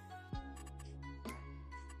mill?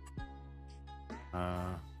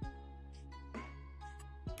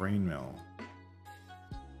 Grain mill.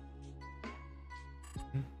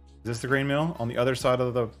 Is this the grain mill on the other side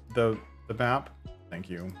of the map? Thank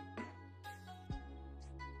you.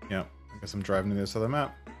 Yeah, I guess I'm driving to this other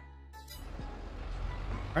map.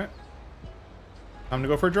 All right, time to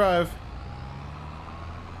go for a drive.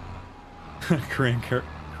 Korean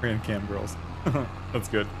cam girls. That's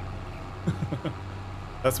good.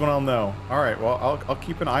 That's when I'll know. All right, well, I'll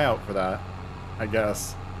keep an eye out for that, I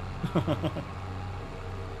guess.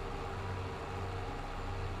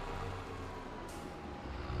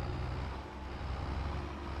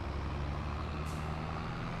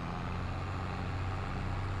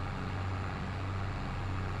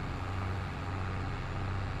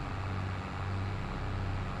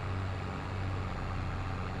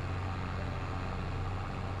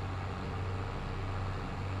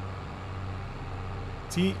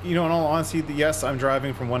 See, you know, in all honesty, yes, I'm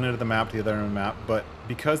driving from one end of the map to the other end of the map, but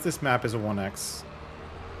because this map is a 1x,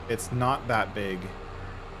 it's not that big.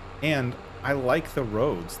 And I like the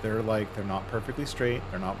roads. They're not perfectly straight.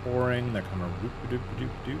 They're not boring. They're kind of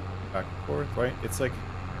whoop-a-doop-a-doop-a-doop, back and forth, right? It's like,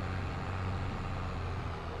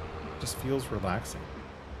 it just feels relaxing.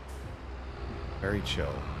 Very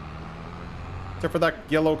chill. Except for that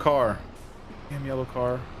yellow car. Damn yellow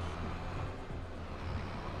car.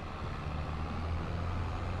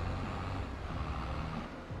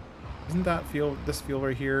 Isn't that field, this field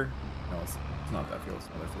right here? No, it's not that field, it's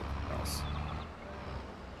another field else.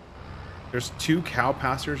 There's 2 cow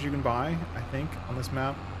pastures you can buy, I think, on this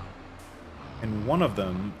map. And one of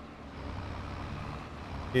them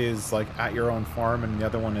is like at your own farm, and the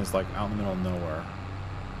other one is like out in the middle of nowhere.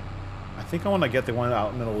 I think I want to get the one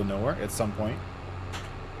out in the middle of nowhere at some point.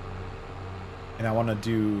 And I want to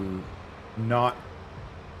do I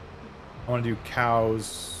want to do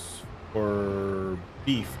cows for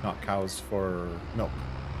beef, not cows for milk.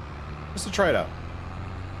 Just to try it out.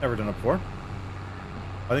 Never done it before.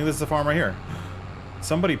 I think this is the farm right here.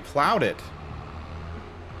 Somebody plowed it.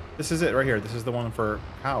 This is it right here. This is the one for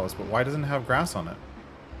cows, but why doesn't it have grass on it?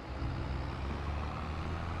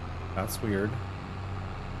 That's weird.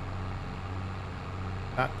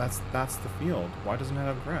 That's the field. Why doesn't it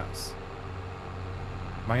have grass?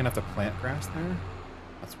 Am I gonna have to plant grass there?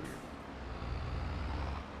 That's weird.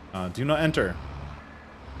 Do not enter.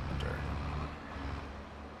 Enter.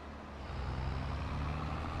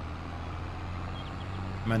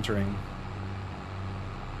 I'm entering.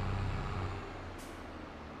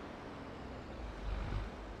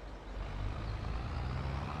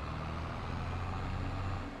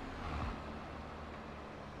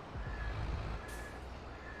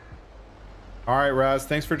 All right, Raz,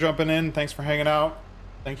 thanks for jumping in. Thanks for hanging out.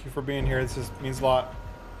 Thank you for being here. This means a lot.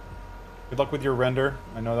 Good luck with your render.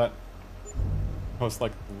 I know that most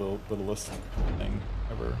like the littlest thing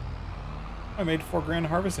ever. I made 4 grand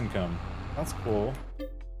harvest income. That's cool.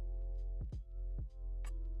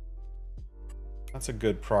 That's a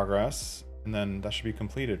good progress. And then that should be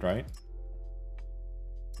completed, right?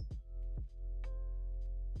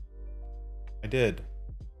 I did.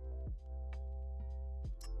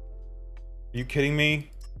 Are you kidding me?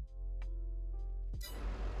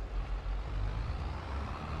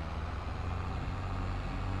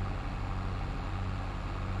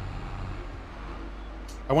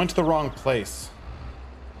 I went to the wrong place.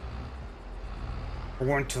 I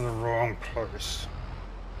went to the wrong place.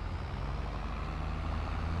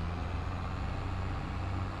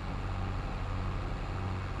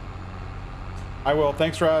 I will.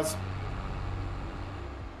 Thanks, Raz.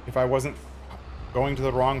 If I wasn't going to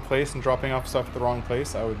the wrong place and dropping off stuff at the wrong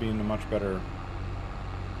place, I would be in a much better,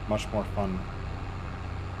 much more fun.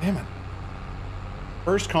 Damn it.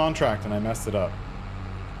 First contract and I messed it up.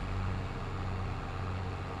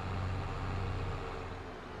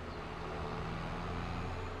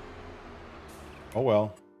 Oh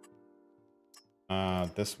well.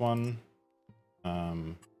 This one,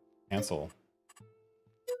 cancel.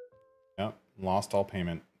 Yep, lost all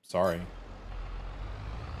payment. Sorry.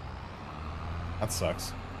 That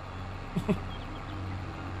sucks.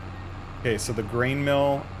 Okay, so the grain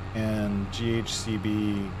mill and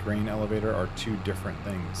GHCB grain elevator are 2 different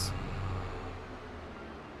things.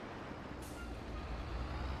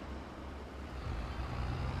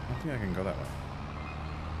 I don't think I can go that way.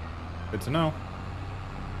 Good to know.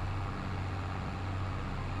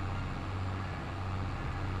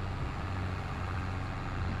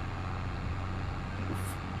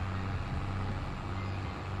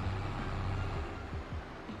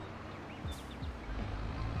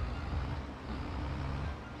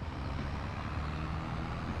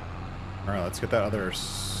 Alright, let's get that other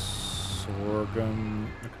sorghum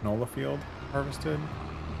canola field harvested.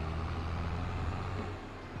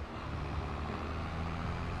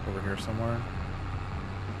 Over here somewhere.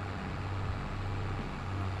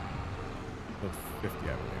 With 50,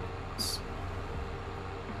 I believe.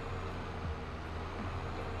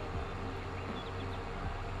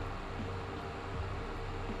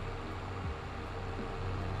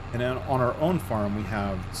 And then on our own farm, we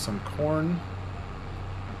have some corn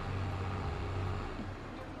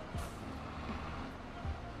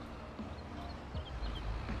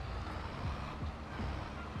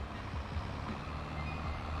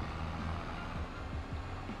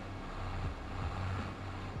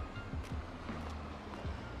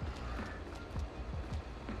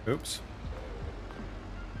Oops.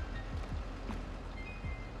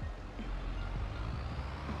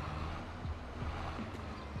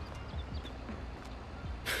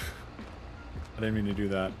 I didn't mean to do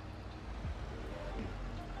that.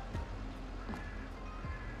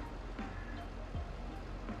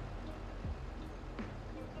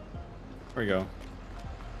 There we go.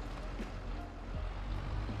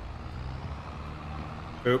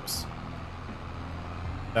 Oops.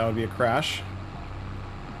 That would be a crash.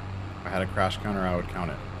 If I had a crash counter, I would count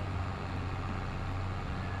it.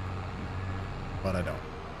 But I don't.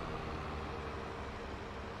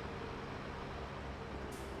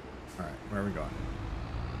 Alright, where are we going?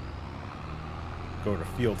 Go to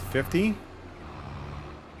field 50.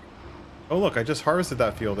 Oh look, I just harvested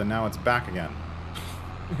that field and now it's back again.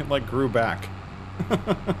 It like grew back.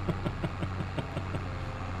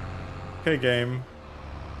 Okay, game.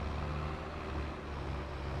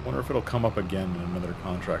 Wonder if it'll come up again in another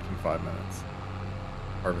contract in 5 minutes.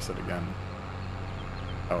 Harvest it again.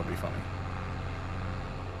 That would be funny.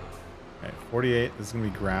 Okay, 48. This is going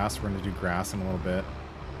to be grass. We're going to do grass in a little bit.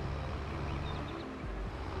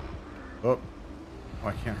 Oh. Oh,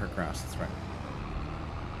 I can't hurt grass. That's right.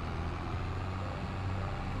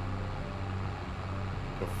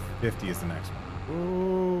 So 50 is the next one.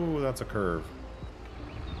 Ooh, that's a curve.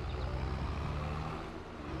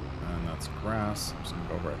 And that's grass. I'm just going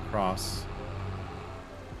to go right across.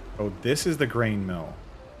 Oh, this is the grain mill.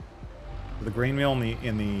 The grain mill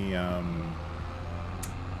in the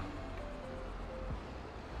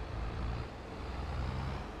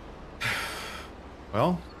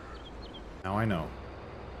well, now I know.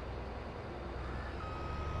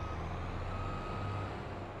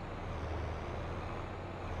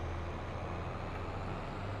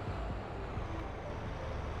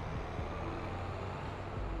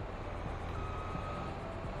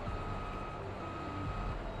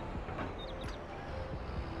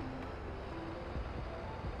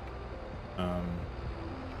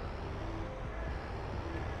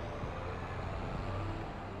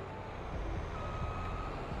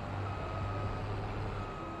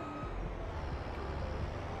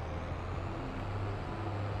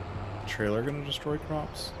 Trailer gonna destroy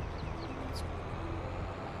crops?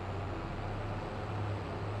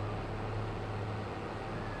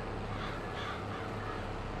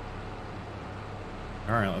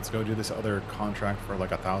 Alright, let's go do this other contract for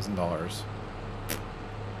like $1,000.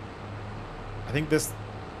 I think this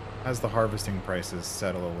has the harvesting prices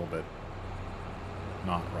set a little bit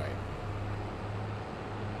not right.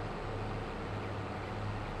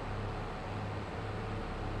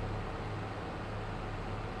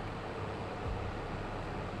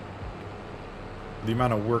 The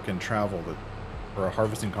amount of work and travel that for a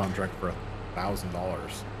harvesting contract for $1,000,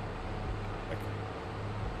 like,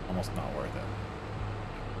 almost not worth it.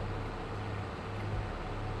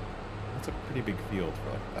 That's a pretty big field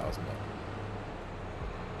for like $1,000.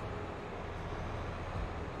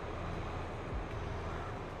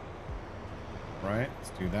 Right,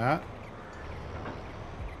 let's do that.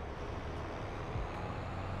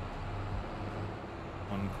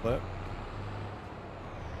 One clip.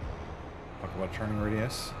 Talk about turning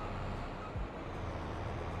radius.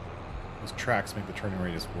 Those tracks make the turning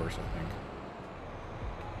radius worse, I think.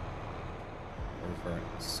 Over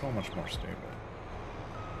so much more stable.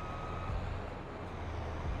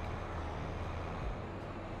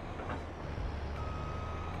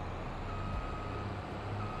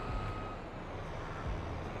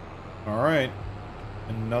 All right,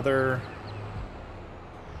 another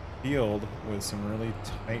field with some really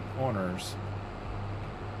tight corners.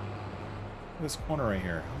 This corner right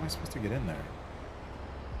here. How am I supposed to get in there?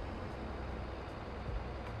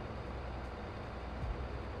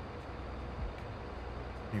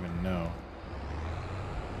 I don't even know.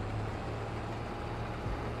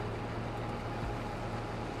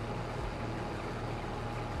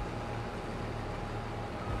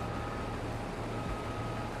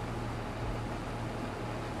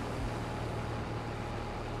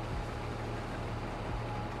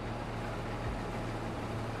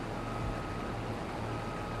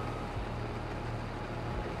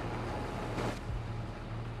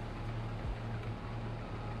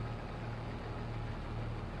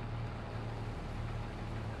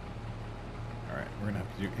 We're gonna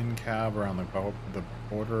have to do in cab around the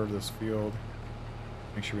border of this field.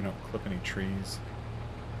 Make sure we don't clip any trees.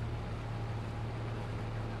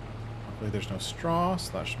 Hopefully there's no straw,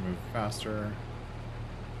 so that should move faster.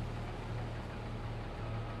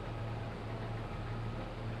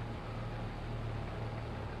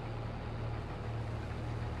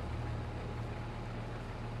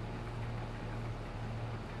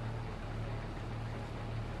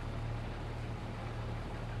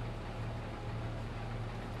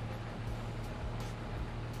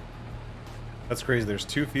 That's crazy. There's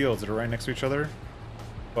two fields that are right next to each other,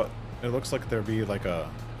 but it looks like there'd be like a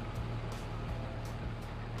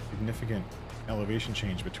significant elevation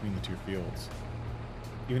change between the two fields.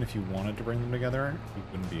 Even if you wanted to bring them together, you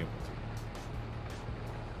wouldn't be able to.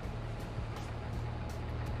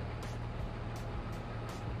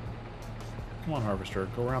 Come on, harvester,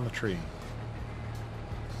 go around the tree.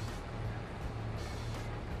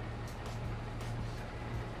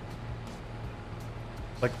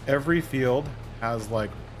 Like every field has like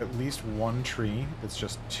at least one tree that's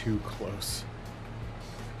just too close.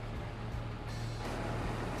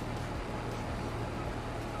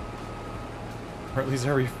 Or at least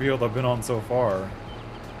every field I've been on so far.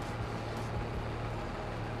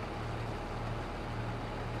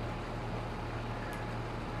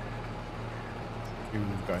 Two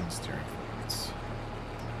guidance steering fluids.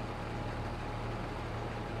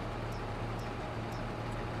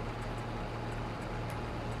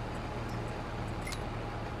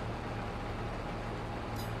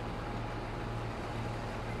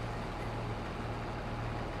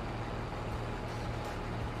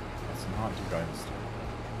 Let's not do guidance steering.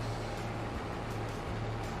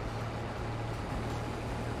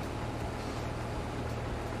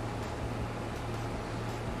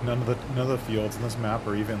 None of the fields in this map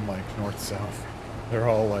are even like north-south. They're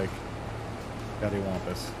all like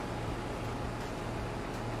cattywampus.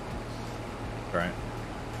 Alright.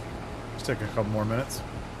 Just take a couple more minutes.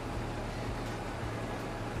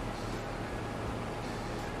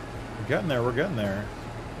 We're getting there, we're getting there.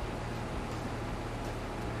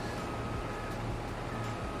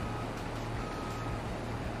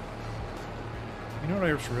 You know what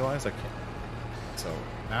I just realized? I can't. So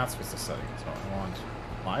that's what's the setting. So I want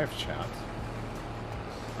live chat,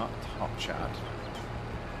 not top chat.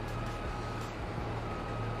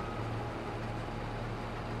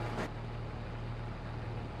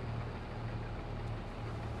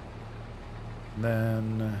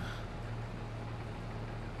 Then,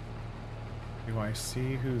 do I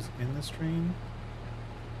see who's in the stream?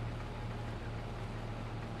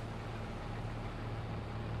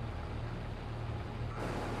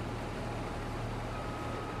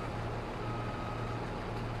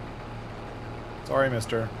 Sorry,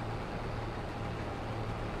 mister.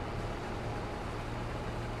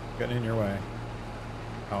 Getting in your way.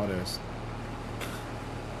 How it is.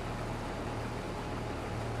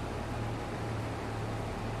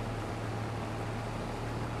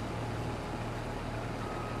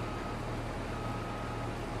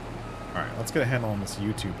 Alright, let's get a handle on this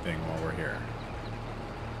YouTube thing while we're here.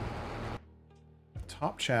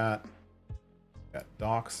 Top chat. Got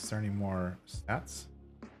docs. Is there any more stats?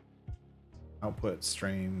 Output,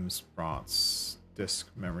 streams, brats,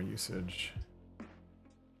 disk memory usage,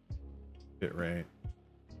 bitrate.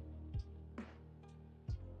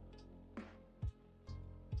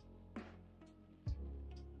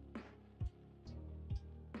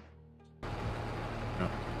 No.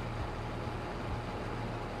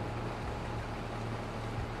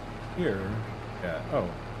 Here, yeah. Oh,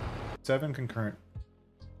 2 concurrent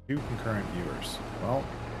viewers. Well,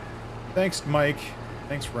 thanks, Mike.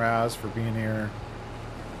 Thanks, Raz, for being here.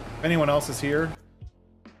 If anyone else is here,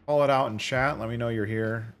 call it out in chat. Let me know you're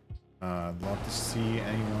here. I'd love to see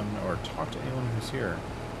anyone or talk to anyone who's here.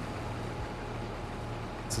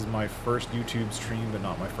 This is my first YouTube stream, but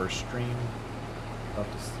not my first stream.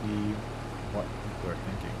 Love to see what people are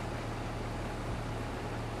thinking.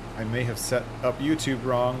 I may have set up YouTube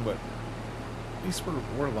wrong, but at least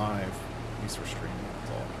we're live. At least we're streaming.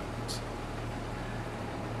 That's all that matters.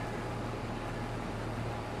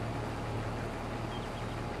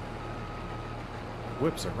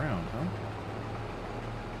 Whips around, huh?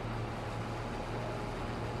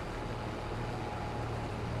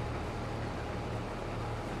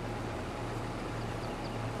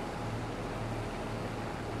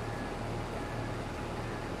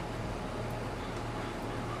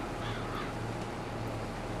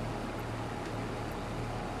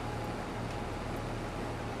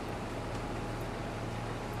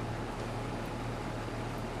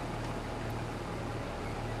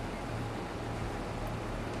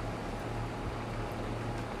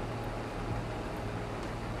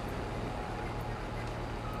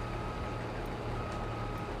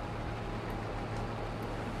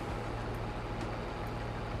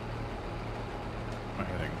 Am I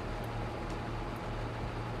heading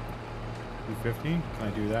 250? Can I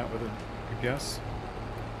do that with a guess?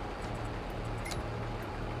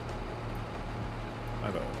 I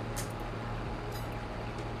vote.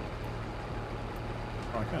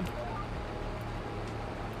 Oh, I can.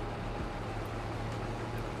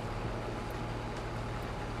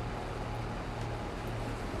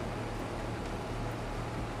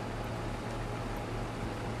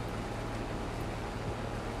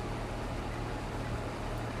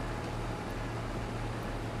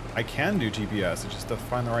 I can do GPS, it's just to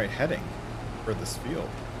find the right heading for this field.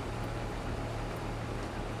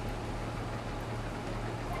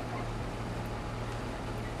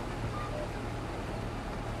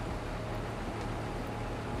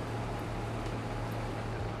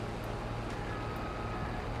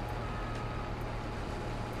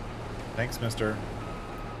 Thanks, mister.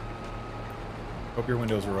 Hope your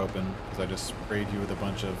windows were open, because I just sprayed you with a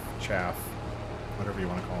bunch of chaff. Whatever you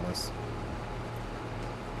want to call this.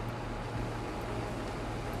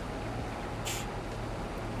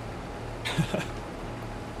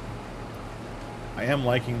 I am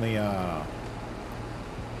liking the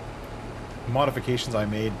modifications I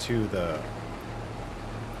made to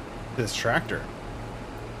this tractor.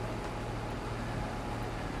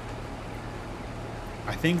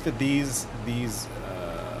 I think that these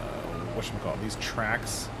whatchamacallit, these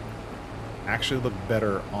tracks actually look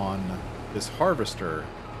better on this harvester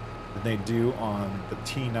than they do on the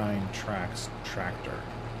T9 Tracks tractor.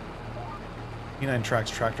 T9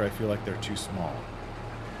 Tracks tractor, I feel like they're too small.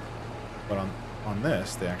 But on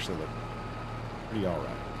this, they actually look pretty alright.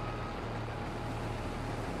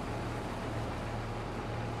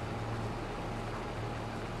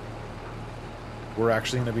 We're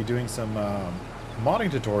actually going to be doing some modding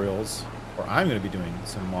tutorials, or I'm going to be doing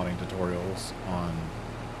some modding tutorials on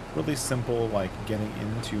really simple, like, getting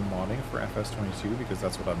into modding for FS22, because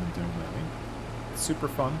that's what I've been doing lately. It's super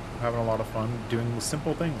fun. I'm having a lot of fun doing the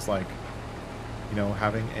simple things like, you know,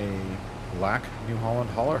 having a black New Holland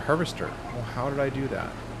harvester. Well, how did I do that?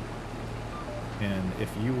 And if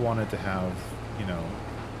you wanted to have, you know,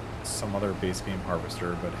 some other base game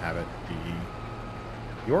harvester, but have it be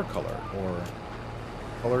your color, or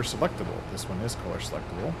color selectable. This one is color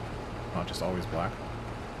selectable, not just always black.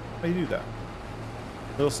 How do you do that?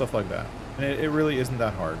 Little stuff like that. And it really isn't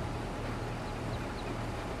that hard.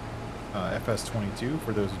 FS22,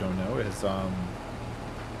 for those who don't know,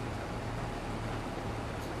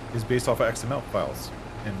 is based off of XML files.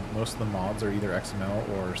 And most of the mods are either XML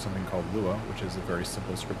or something called Lua, which is a very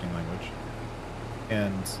simple scripting language.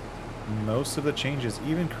 And most of the changes,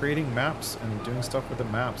 even creating maps and doing stuff with the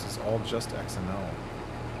maps, is all just XML.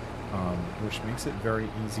 Which makes it very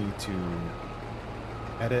easy to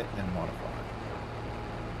edit and modify.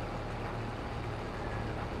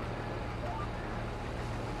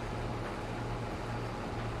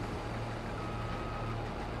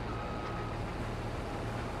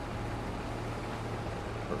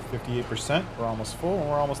 We're 58%, we're almost full, and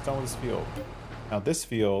we're almost done with this field. Now this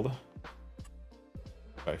field,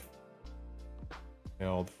 I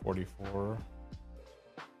failed 44.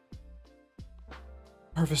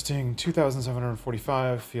 Harvesting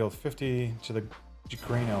 2,745, field 50 to the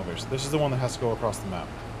grain elevator. So this is the one that has to go across the map.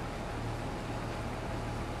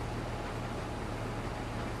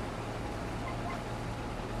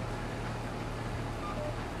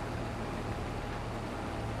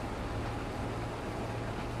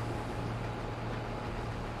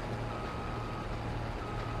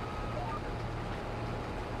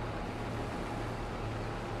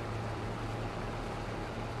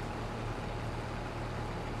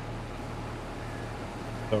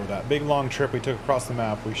 So that big long trip we took across the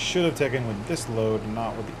map, we should have taken with this load,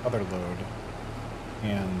 not with the other load.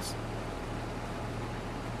 And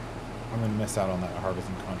I'm going to miss out on that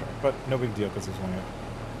harvesting contract. But no big deal, because there's only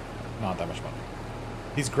not that much money.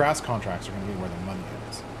 These grass contracts are going to be where the money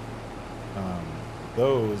is.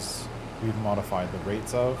 Those we've modified the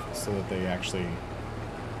rates of so that they actually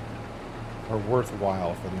are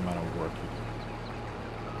worthwhile for the amount of work you do.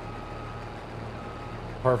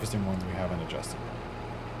 Harvesting ones we haven't adjusted.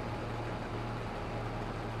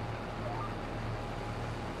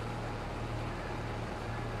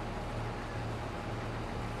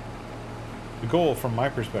 The goal, from my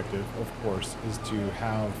perspective, of course, is to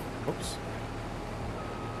have,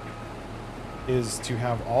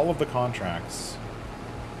 all of the contracts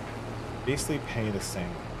basically pay the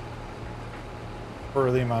same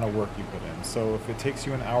for the amount of work you put in. So if it takes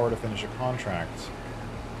you an hour to finish a contract,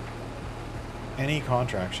 any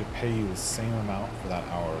contract should pay you the same amount for that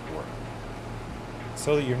hour of work.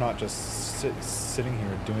 So that you're not just sitting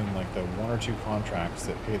here doing like the one or two contracts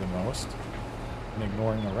that pay the most and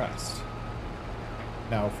ignoring the rest.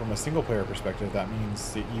 Now, from a single-player perspective, that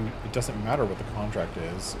means that it doesn't matter what the contract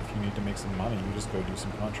is. If you need to make some money, you just go do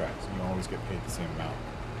some contracts, and you always get paid the same amount.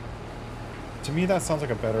 To me, that sounds like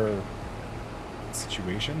a better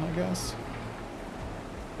situation, I guess,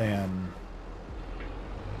 than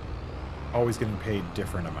always getting paid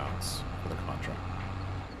different amounts for the contract.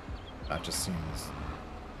 That just seems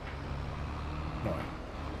annoying.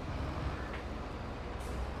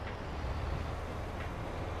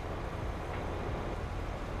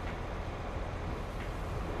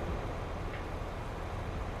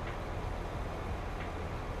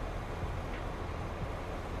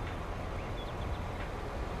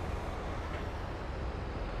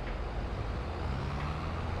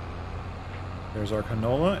 There's our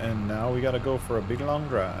canola, and now we gotta go for a big long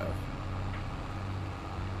drive.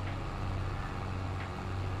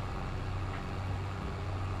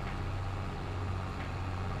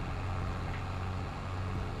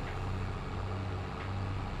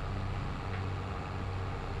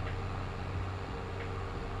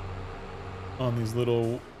 On these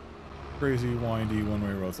little crazy windy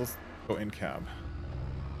one-way roads. Let's go in cab.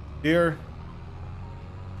 Here.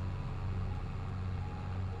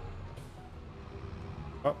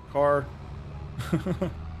 Oh, car.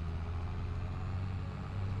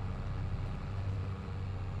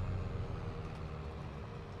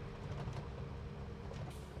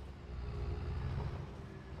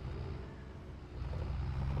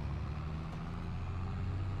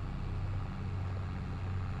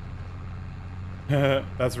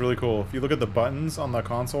 That's really cool. If you look at the buttons on the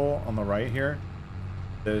console on the right here,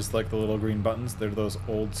 there's like the little green buttons. They're those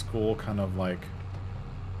old school kind of like,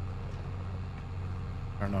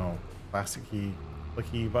 I don't know, plasticky,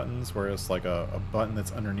 clicky buttons, where it's like a button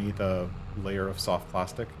that's underneath a layer of soft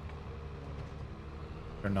plastic.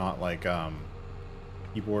 They're not like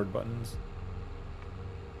keyboard buttons,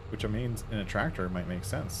 which I mean in a tractor might make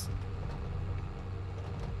sense.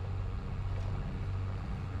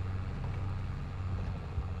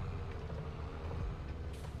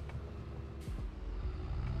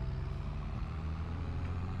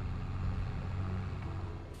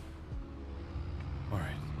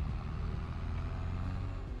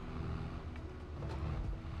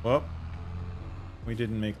 Well, we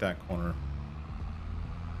didn't make that corner.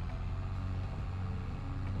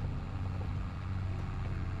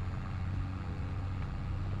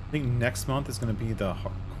 I think next month is going to be the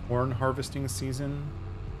corn harvesting season,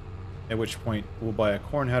 at which point we'll buy a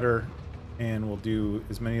corn header and we'll do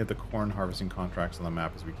as many of the corn harvesting contracts on the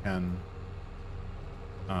map as we can.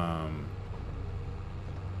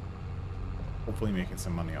 Hopefully making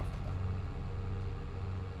some money off of that.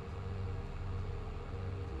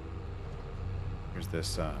 Here's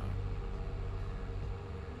this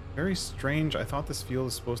very strange. I thought this field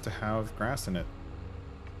is supposed to have grass in it.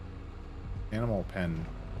 Animal pen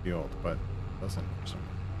field, but it doesn't for some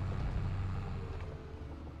reason.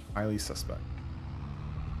 Highly suspect.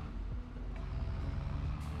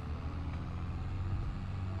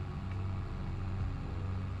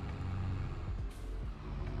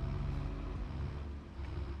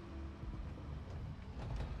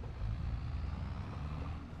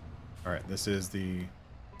 All right, this is the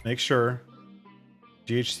make sure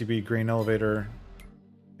GHCB grain elevator.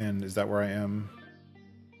 And is that where I am?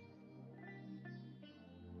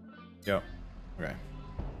 Yep. Okay.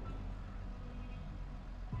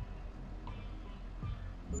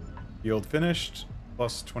 Yield finished,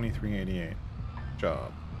 plus 2388.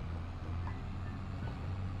 Job.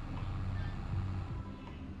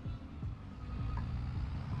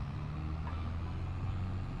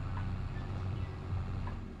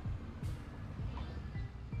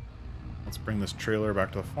 Let's bring this trailer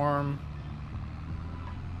back to the farm.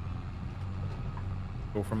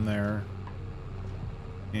 Go from there.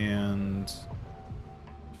 And do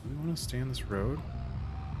we want to stay on this road?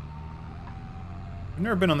 I've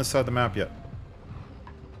never been on this side of the map yet.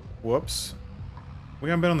 Whoops. We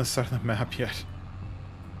haven't been on this side of the map yet.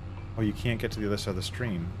 Oh, you can't get to the other side of the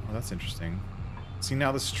stream. Oh, that's interesting. See,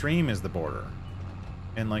 now the stream is the border.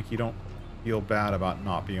 And, like, you don't feel bad about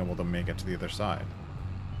not being able to make it to the other side.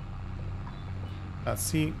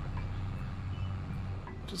 See, it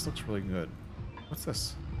just looks really good. What's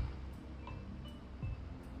this?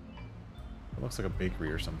 It looks like a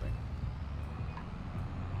bakery or something.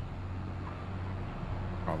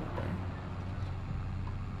 Probably.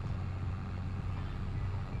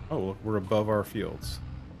 Oh, look, we're above our fields.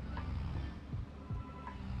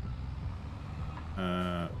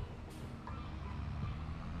 Not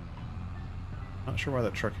sure why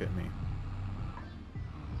that truck hit me.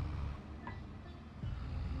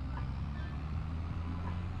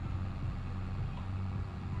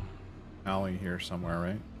 Alley here somewhere,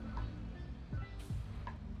 right?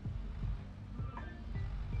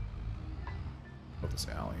 Oh, this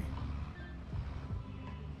alley.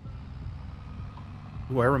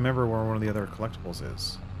 Ooh, I remember where one of the other collectibles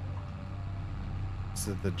is. Is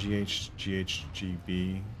it the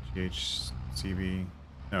GHCB?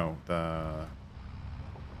 No, the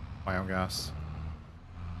biogas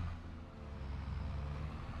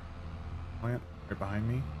plant right behind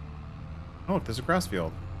me. Oh, look, there's a grass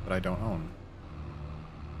field that I don't own.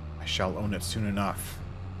 I shall own it soon enough.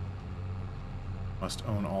 Must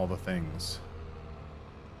own all the things.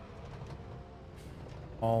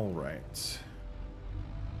 All right.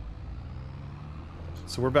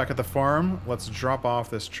 So we're back at the farm. Let's drop off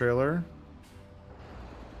this trailer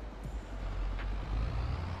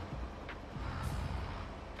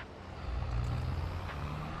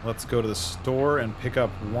Let's go to the store and pick up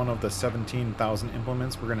one of the 17,000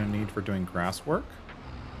 implements we're going to need for doing grass work.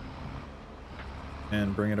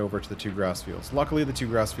 And bring it over to the 2 grass fields. Luckily, the 2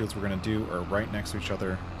 grass fields we're going to do are right next to each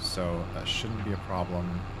other, so that shouldn't be a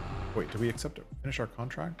problem. Wait, did we finish our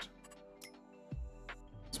contract?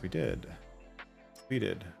 Yes, we did.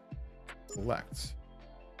 Completed. Collect.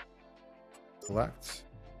 Collect.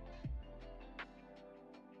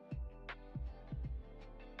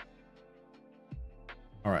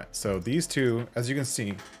 All right, so these two, as you can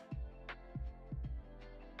see,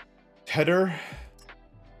 tedder,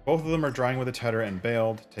 both of them are drying with a tedder and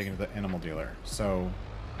baled, taken to the animal dealer. So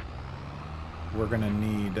we're gonna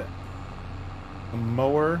need a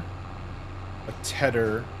mower, a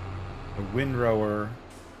tedder, a windrower,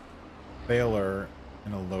 baler,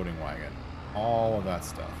 and a loading wagon. All of that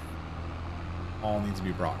stuff. All needs to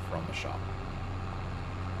be brought from the shop.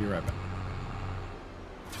 Be right back.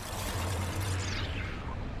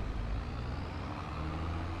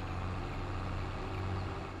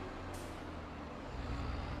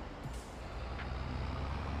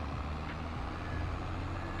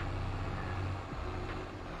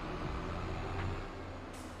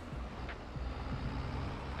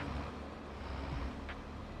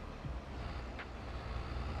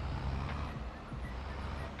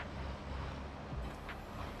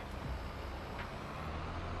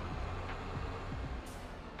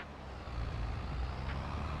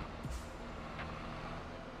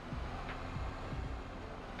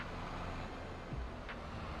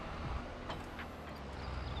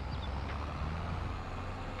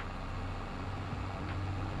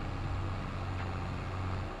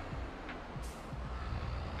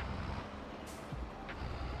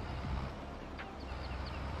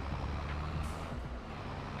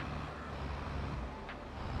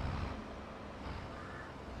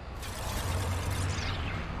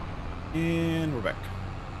 And we're back.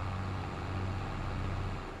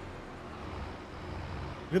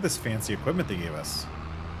 Look at this fancy equipment they gave us.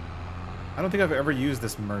 I don't think I've ever used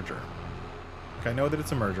this merger. Like, I know that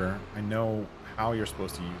it's a merger. I know how you're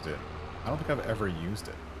supposed to use it. I don't think I've ever used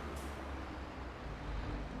it.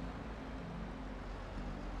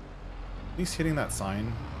 At least hitting that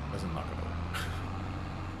sign doesn't knock it over.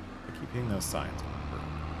 I keep hitting those signs.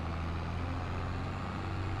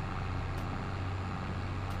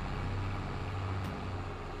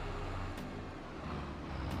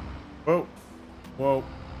 Whoa. Whoa.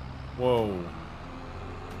 Whoa.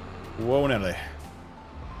 Whoa, Nelly.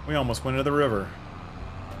 We almost went into the river.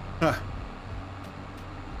 Huh.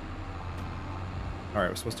 Alright,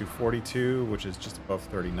 we're supposed to do 42, which is just above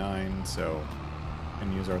 39, so we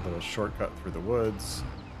can use our little shortcut through the woods.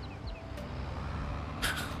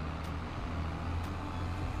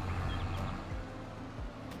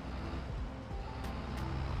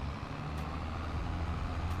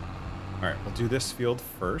 Alright, we'll do this field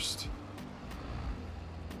first.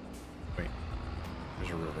 Wait,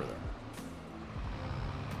 there's a river there.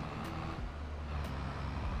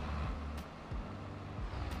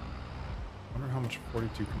 I wonder how much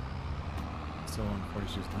 42 can... Still on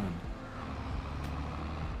 42's land.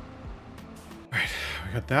 Alright,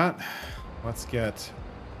 we got that. Let's get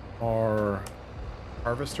our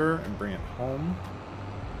harvester and bring it home.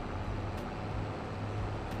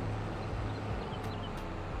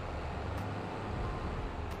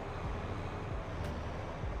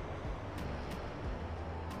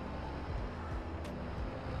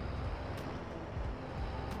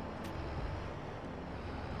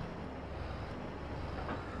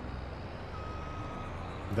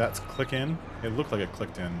 That's click in. It looked like it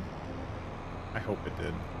clicked in. I hope it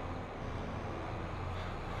did.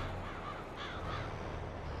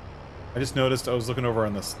 I just noticed I was looking over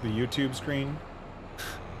on the YouTube screen,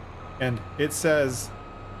 and it says,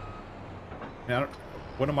 and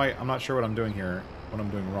I'm not sure what I'm doing here, what I'm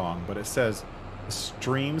doing wrong, but it says the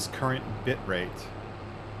stream's current bit rate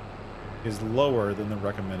is lower than the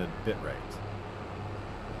recommended bit rate.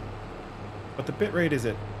 But the bit rate is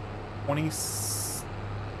at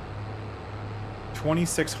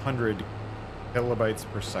 2600 kilobytes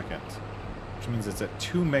per second, which means it's at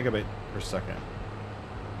 2 megabits per second.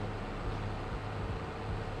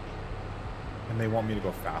 And they want me to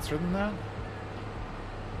go faster than that?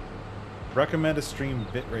 Recommend a stream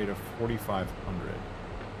bitrate of 4500.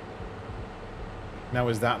 Now,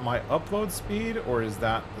 is that my upload speed, or is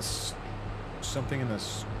that something in the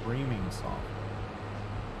streaming software?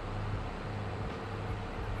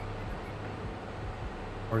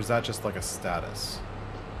 Or is that just like a status?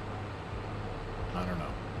 I don't know.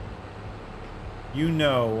 You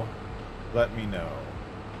know, let me know.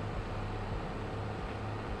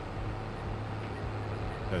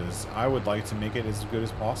 because I would like to make it as good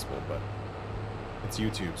as possible, but it's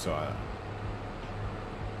YouTube, so I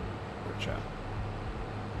chat.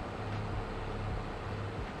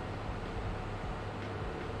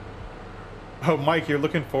 Oh, Mike, you're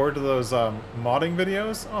looking forward to those modding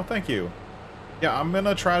videos? Oh, thank you. Yeah, I'm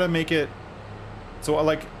gonna try to make it so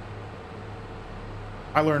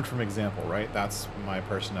I learned from example, right? That's my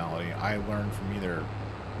personality. I learn from either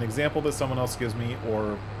an example that someone else gives me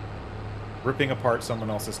or ripping apart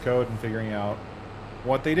someone else's code and figuring out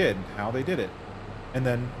what they did, how they did it. And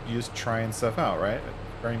then you just trying stuff out, right?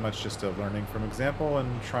 Very much just a learning from example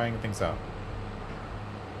and trying things out.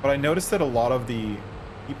 But I noticed that a lot of the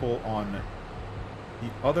people on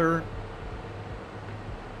the other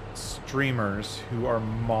streamers who are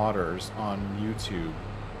modders on YouTube,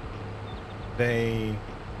 they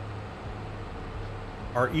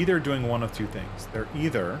are either doing one of two things. They're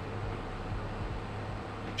either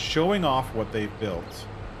showing off what they've built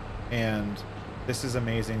and this is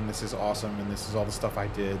amazing, this is awesome, and this is all the stuff I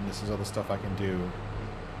did, and this is all the stuff I can do.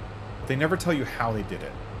 But they never tell you how they did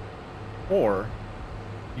it. Or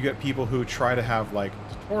you get people who try to have like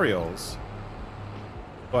tutorials,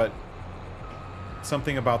 but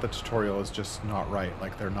something about the tutorial is just not right.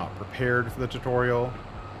 Like they're not prepared for the tutorial.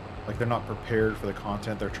 Like they're not prepared for the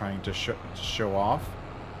content they're trying to show off.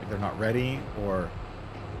 Like they're not ready, or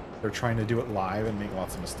they're trying to do it live and make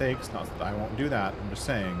lots of mistakes. Not that I won't do that. I'm just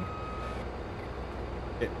saying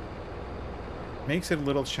it makes it a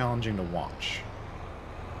little challenging to watch.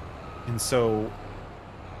 And so,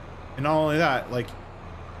 and not only that, like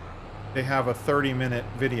they have a 30-minute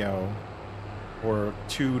video or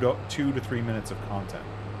 2 to 3 minutes of content.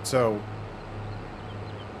 So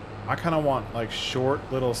I kind of want like short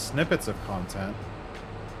little snippets of content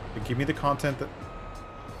to give me the content that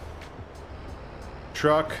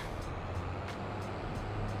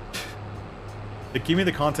give me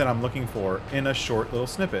the content I'm looking for in a short little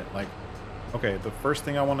snippet. Like, okay, the first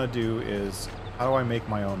thing I want to do is how do I make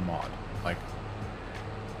my own mod? Like,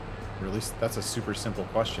 really, that's a super simple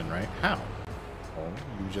question, right? How? Well,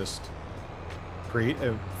 you just create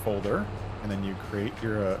a folder, and then you create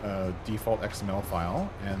your default XML file,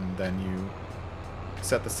 and then you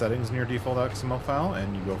set the settings in your default XML file,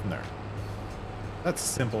 and you go from there. That's a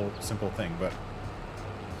simple thing, but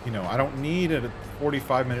you know, I don't need a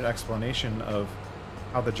 45-minute explanation of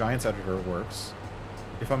how the Giants editor works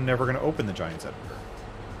if I'm never going to open the Giants editor,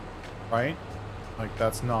 right? Like,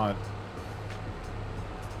 that's not...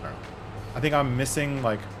 I don't know. I think I'm missing,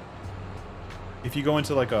 like, if you go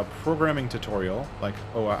into like a programming tutorial, like,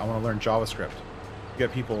 oh, I want to learn JavaScript, you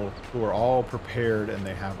get people who are all prepared and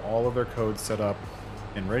they have all of their code set up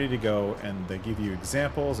and ready to go, and they give you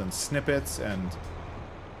examples and snippets and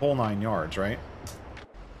whole 9 yards, right?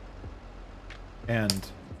 And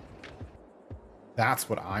that's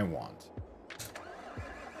what I want.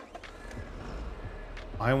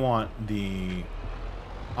 I want the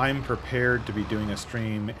I'm prepared to be doing a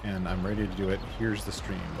stream and I'm ready to do it. Here's the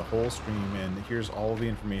stream, the whole stream, and here's all of the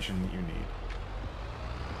information that you need.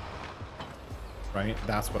 Right?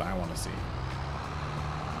 That's what I want to see.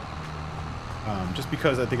 Just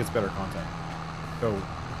because I think it's better content. So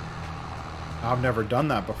I've never done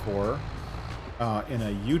that before in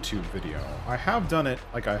a YouTube video. I have done it,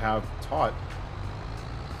 like I have taught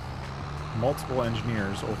multiple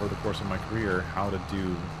engineers over the course of my career how to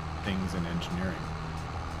do things in engineering.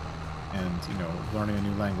 And, you know, learning a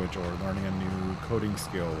new language or learning a new coding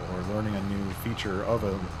skill or learning a new feature of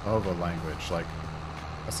a language. Like,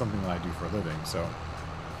 that's something that I do for a living. So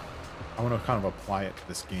I want to kind of apply it to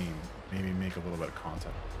this game, maybe make a little bit of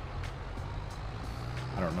content.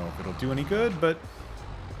 I don't know if it'll do any good, but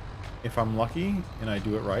if I'm lucky and I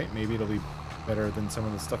do it right, maybe it'll be better than some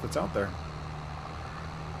of the stuff that's out there.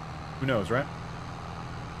 Who knows, right?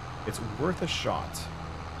 It's worth a shot.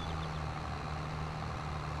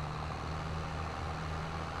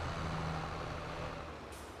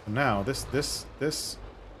 Now, this,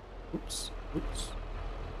 oops.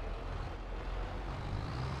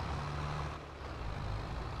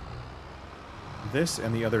 This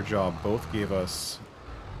and the other job both gave us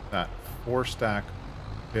that 4-stack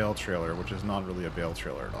bale trailer, which is not really a bale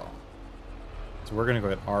trailer at all. So we're going to go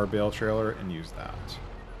get our bale trailer and use that.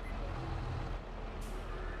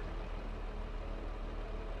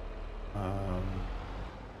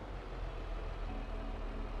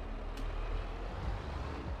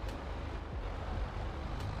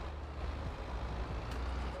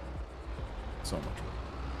 So much work.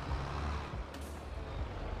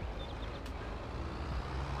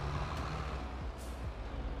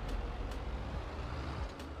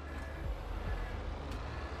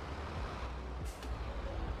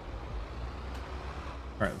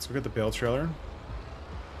 right, let's go get the bale trailer.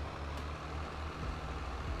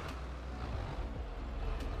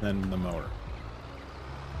 Then the mower.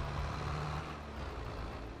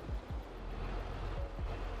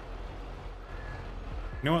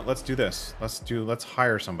 You know what? Let's do this. Let's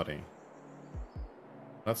hire somebody.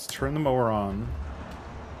 Let's turn the mower on.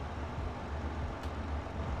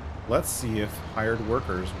 Let's see if hired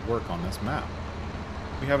workers work on this map.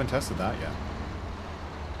 We haven't tested that yet.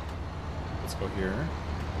 Let's go here.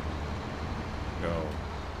 Go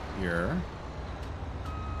here.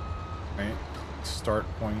 Right. Start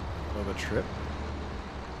point of the trip.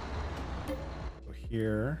 Go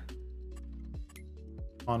here.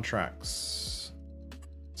 Contracts.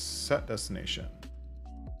 Set destination.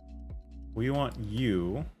 We want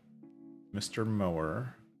you, Mr.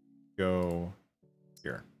 Mower, go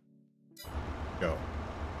here. Go.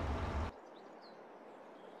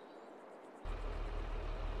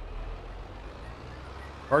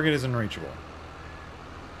 Target is unreachable.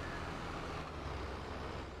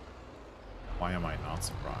 Why am I not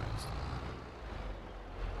surprised?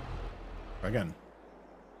 Again.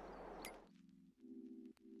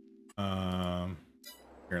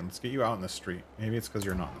 Here, let's get you out in the street. Maybe it's because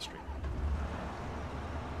you're not in the street.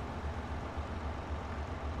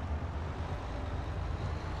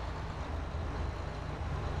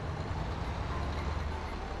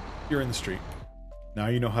 You're in the street. Now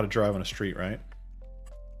you know how to drive on a street, right?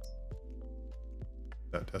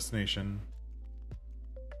 That destination.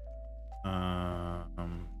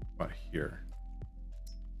 What here?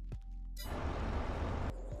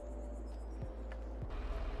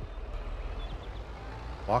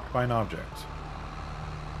 Blocked by an object.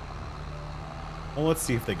 Well, let's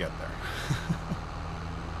see if they get there.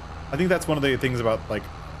 I think that's one of the things about, like,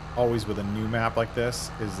 always with a new map like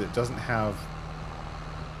this, is it doesn't have...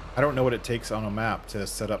 I don't know what it takes on a map to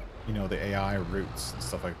set up, you know, the AI routes and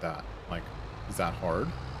stuff like that. Like, is that hard?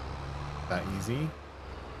 That easy?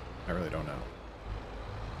 I really don't know.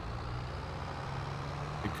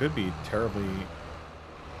 It could be terribly,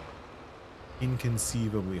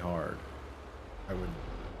 inconceivably hard. I wouldn't.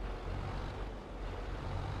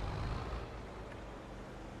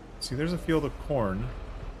 See, there's a field of corn.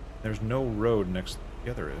 There's no road next.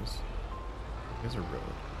 Yeah, there is. There's a road.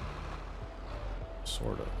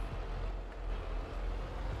 Sort of.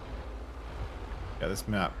 Yeah, this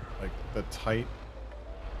map, like the tight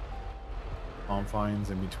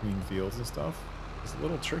confines in between fields and stuff, is a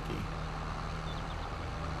little tricky.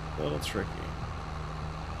 A little tricky.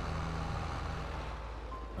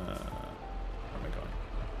 Where am I going?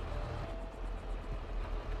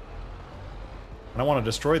 I don't want to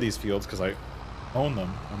destroy these fields because I own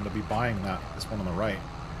them. I'm going to be buying this one on the right.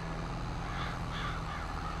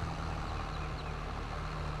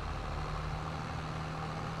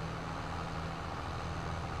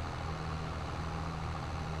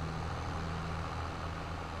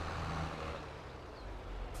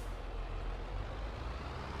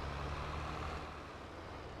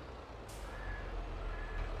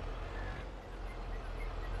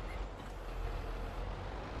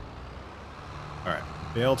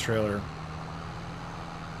 Bale trailer.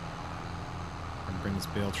 And bring this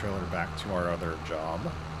bale trailer back to our other job.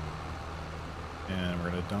 And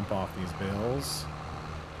we're going to dump off these bales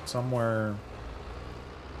somewhere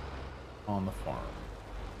on the farm.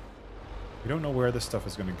 We don't know where this stuff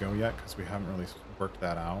is going to go yet because we haven't really worked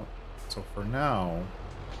that out. So for now,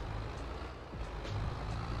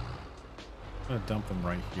 I'm going to dump them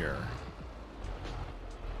right here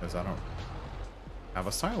because I don't have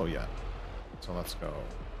a silo yet. So let's go.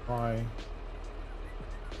 Try.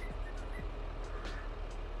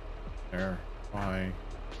 There. Try.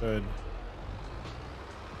 Good.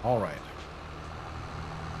 All right.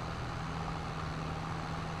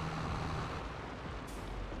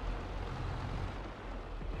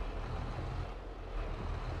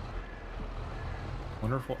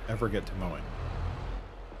 Wonder if we'll ever get to mowing.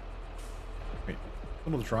 Wait.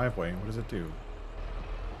 Little driveway. What does it do?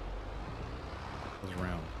 It goes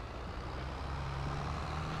around.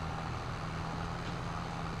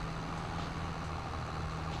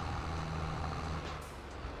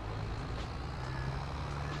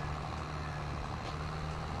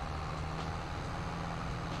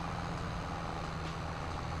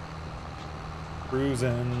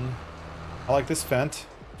 Cruising. I like this Fendt.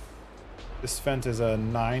 This Fendt is a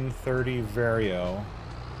 930 Vario.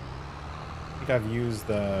 I think I've used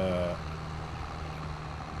the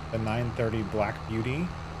 930 Black Beauty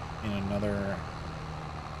in another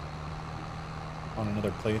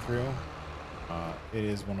playthrough. It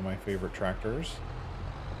is one of my favorite tractors.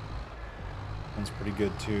 One's pretty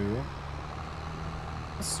good too.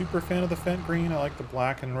 a super fan of the Fent green. I like the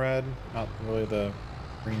black and red. Not really the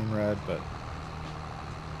green and red, but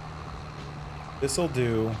this'll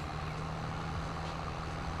do.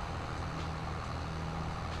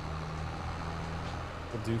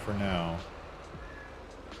 Will do for now.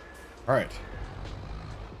 All right.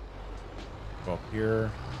 Go up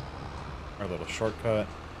here. Our little shortcut.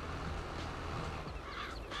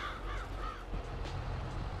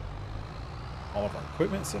 All of our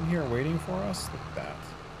equipment's in here waiting for us. Look at that.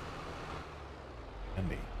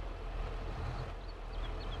 Handy.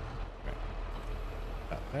 Okay.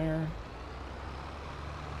 That there.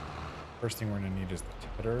 First thing we're gonna need is the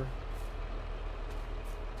tedder.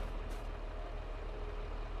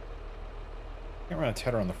 Can't run a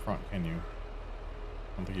tedder on the front, can you?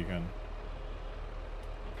 I don't think you can.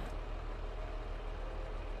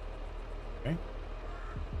 Okay.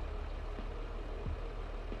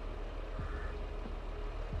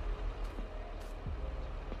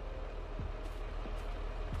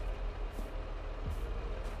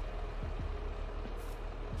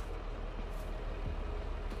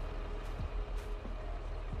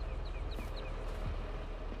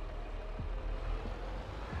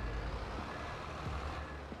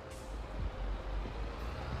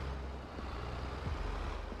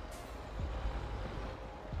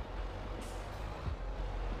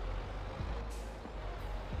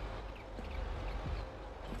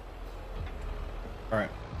 All right,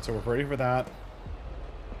 so we're ready for that.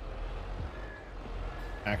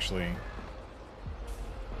 Actually,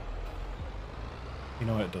 you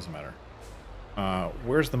know what? It doesn't matter.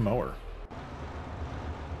 Where's the mower?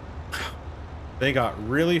 They got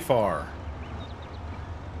really far.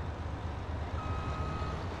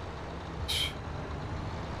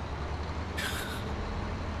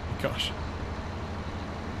 Gosh.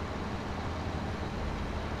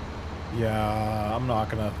 Yeah, I'm not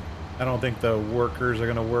gonna... I don't think the workers are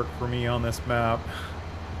gonna work for me on this map.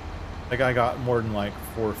 That guy got more than like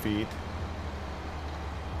 4 feet.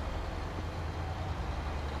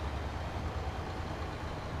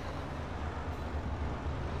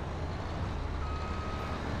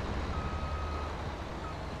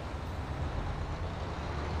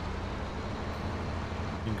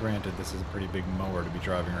 And granted, this is a pretty big mower to be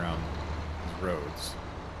driving around these roads.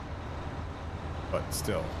 But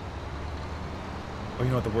still. Oh, you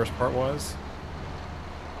know what the worst part was?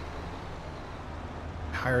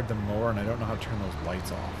 I hired the mower and I don't know how to turn those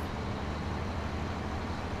lights off.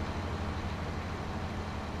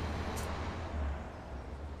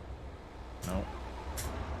 Nope.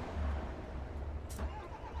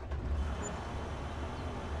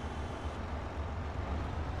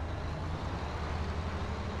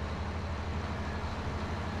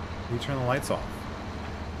 You turn the lights off.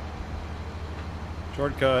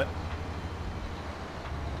 Shortcut.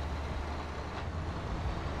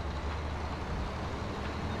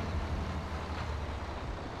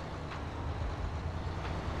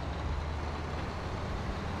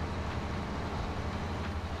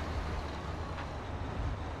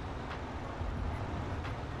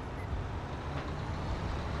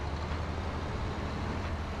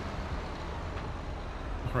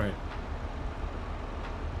 Right.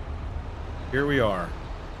 Here we are.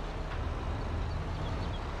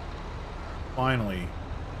 Finally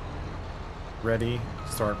ready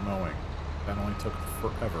to start mowing. That only took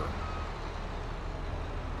forever.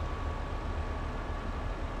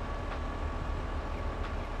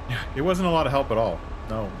 Yeah, it wasn't a lot of help at all.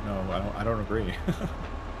 No, I don't agree.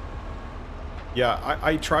 Yeah,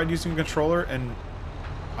 I tried using a controller and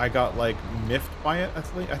I got like miffed by it,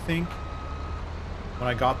 I think. When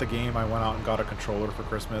I got the game, I went out and got a controller for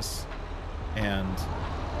Christmas, and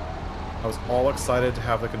I was all excited to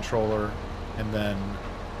have the controller, and then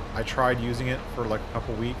I tried using it for like a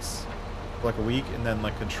couple weeks, for like a week, and then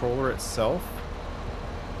like controller itself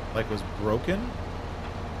like was broken.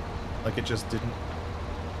 Like it just didn't...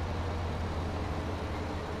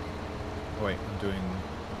 Oh wait, I'm doing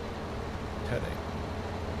Teddy.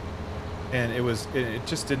 And it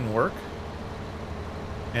just didn't work.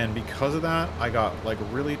 And because of that, I got like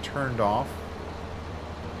really turned off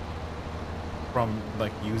from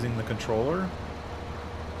like using the controller.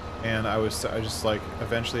 And I just like,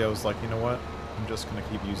 eventually I was like, you know what? I'm just gonna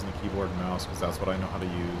keep using the keyboard and mouse because that's what I know how to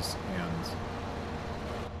use, and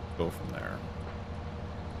go from there.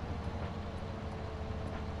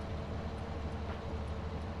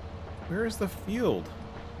 Where is the field?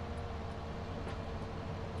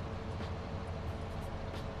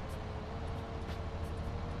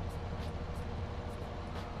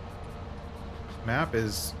 Map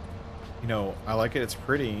is, you know, I like it, it's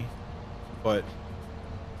pretty, but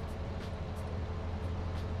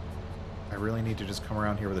I really need to just come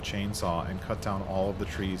around here with a chainsaw and cut down all of the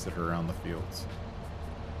trees that are around the fields.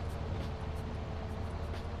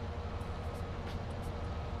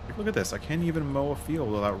 Like, look at this. I can't even mow a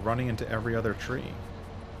field without running into every other tree.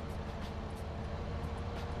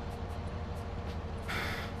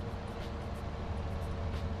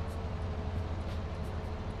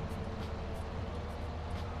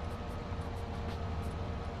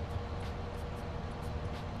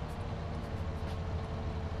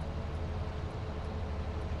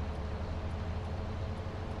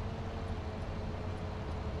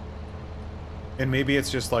 And maybe it's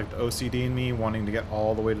just like the OCD in me wanting to get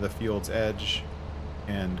all the way to the field's edge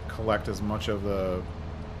and collect as much of the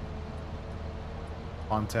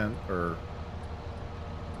content, or,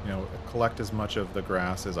 you know, collect as much of the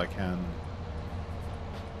grass as I can.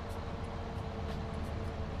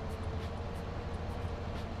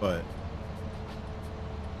 But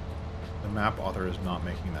the map author is not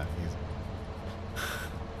making that easy.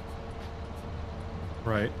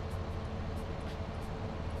 Right?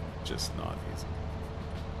 Just not easy.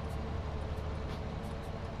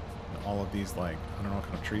 And all of these, like, I don't know what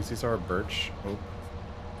kind of trees these are. Birch, oak.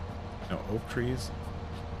 No, oak trees.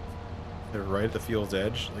 They're right at the field's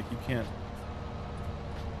edge. Like, you can't...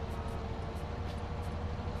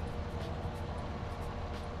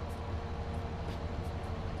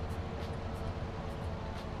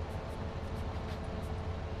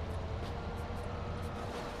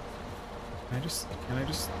 Can I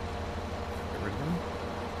just get rid of them?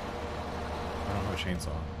 I don't have a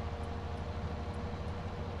chainsaw.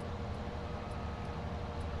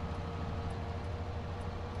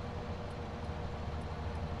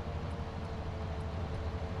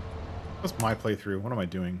 What's my playthrough? What am I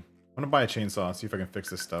doing? I'm gonna buy a chainsaw, see if I can fix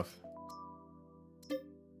this stuff.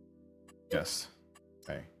 Yes.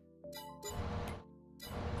 Okay.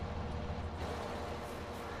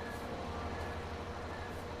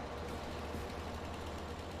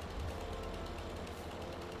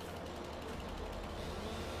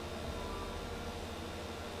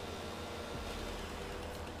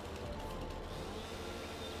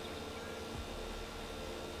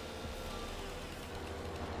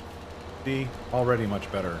 See, already much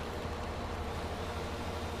better.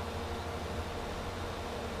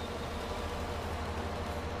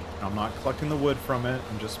 I'm not collecting the wood from it,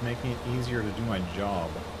 I'm just making it easier to do my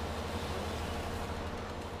job.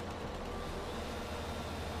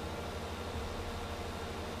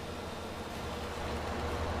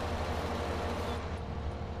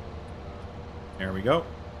 There we go.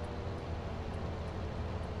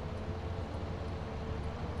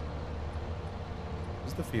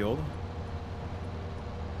 This is the field.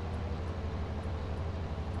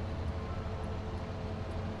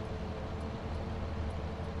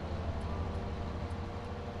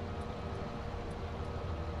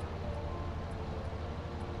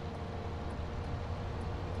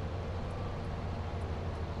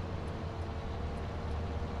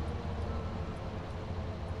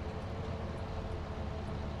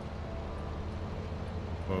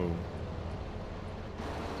 Whoa.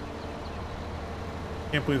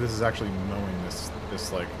 Can't believe this is actually mowing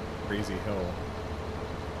this like crazy hill.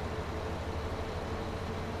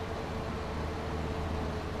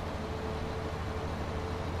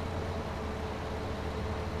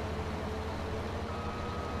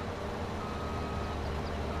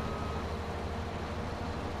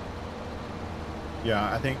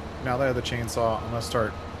 Yeah, I think now that I have the chainsaw, I'm gonna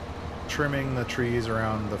start trimming the trees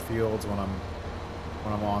around the fields when I'm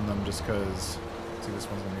on them, just because, see, this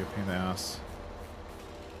one's gonna be a pain in the ass.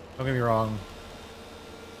 Don't get me wrong,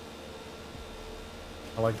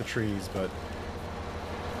 I like the trees, but it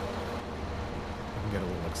can get a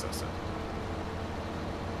little excessive.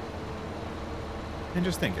 And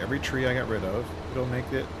just think, every tree I get rid of, it'll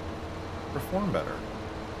make it perform better.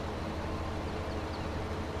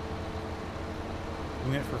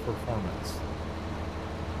 Doing it for performance.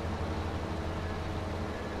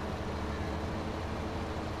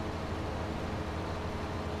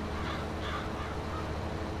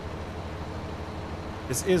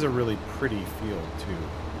 This is a really pretty field, too.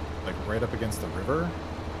 Like, right up against the river.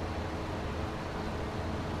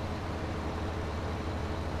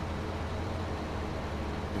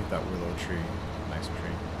 Leave that willow tree. Nice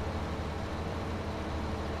tree.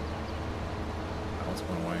 That one's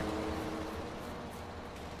going away.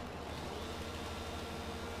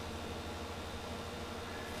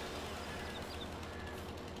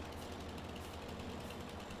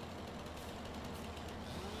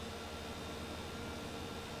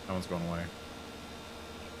 That one's going away.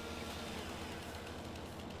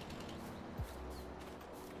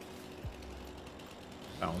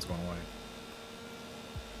 That one's going away.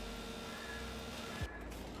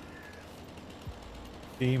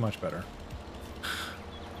 Be much better.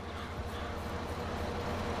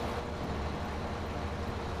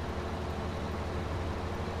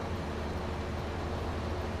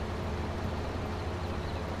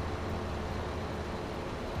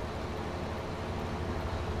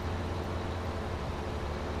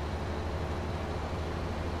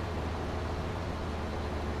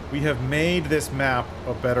 We have made this map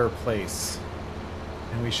a better place,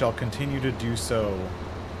 and we shall continue to do so.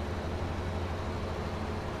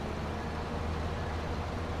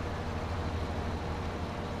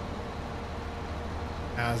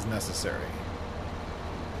 As necessary.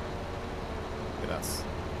 Look at us.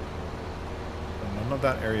 None of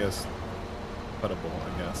that area is cuttable,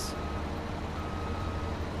 I guess.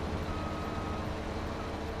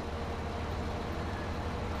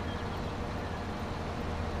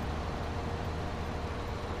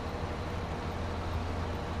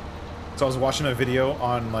 So I was watching a video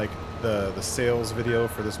on like the sales video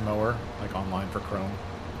for this mower, like online for Chrome.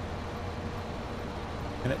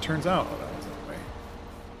 And it turns out, oh, that was that way.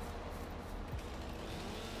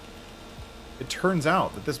 It turns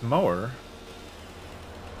out that this mower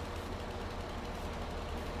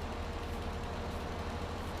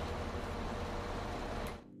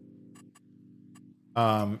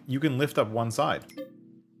you can lift up one side.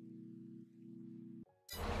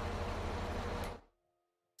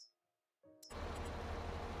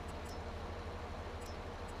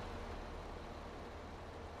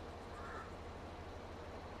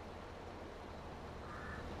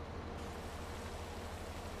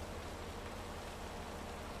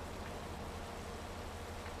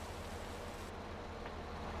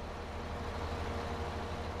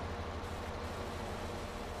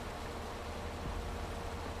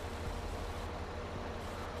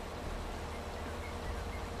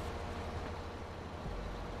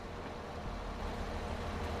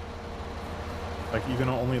 Like you can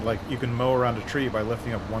only you can mow around a tree by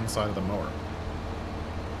lifting up one side of the mower.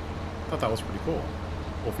 I thought that was pretty cool.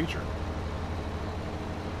 Cool feature.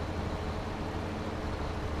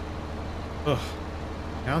 Ugh.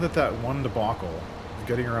 Now that that one debacle of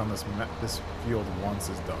getting around this field once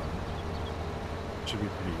is done, it should be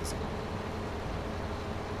pretty easy.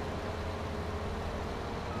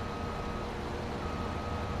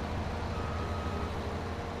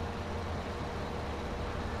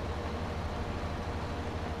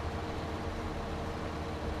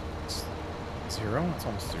 Zero? It's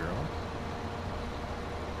almost zero.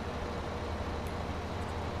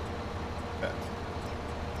 Bet.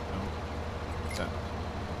 No. Set.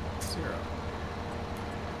 Zero.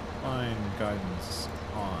 Line guidance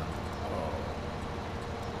on.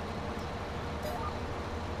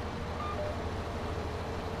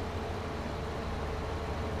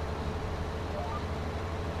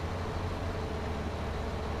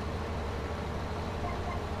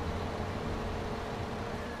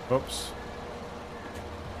 Oh. Oops.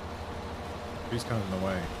 He's kind of in the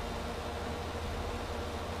way.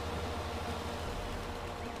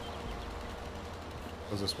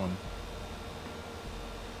 What's this one?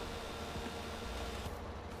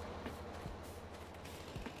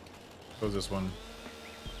 What's this one?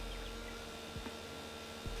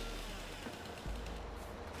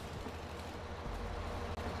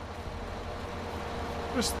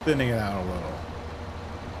 Just thinning it out a little.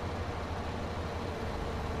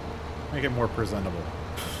 Make it more presentable.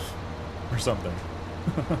 Or something.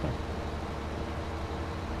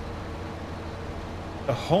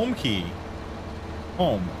 The home key.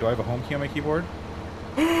 Home. Do I have a home key on my keyboard?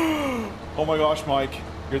 Oh my gosh, Mike.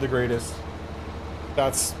 You're the greatest.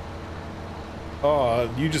 That's... Oh,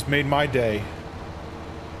 you just made my day.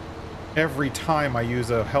 Every time I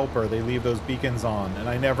use a helper, they leave those beacons on, and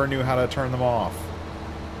I never knew how to turn them off.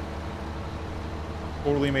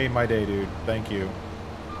 Totally made my day, dude. Thank you.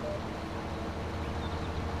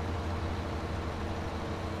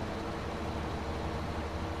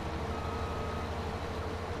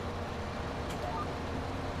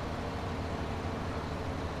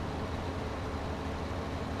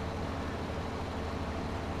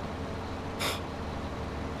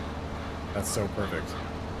 That's so perfect.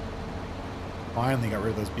 Finally got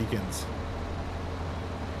rid of those beacons.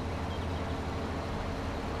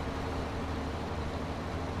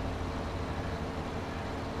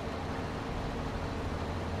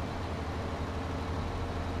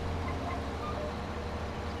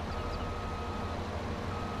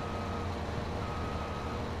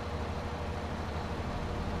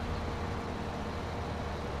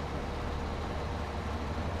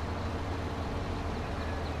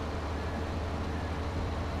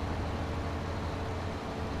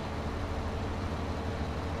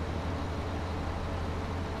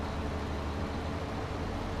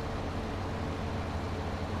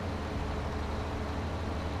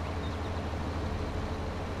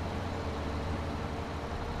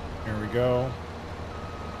 go.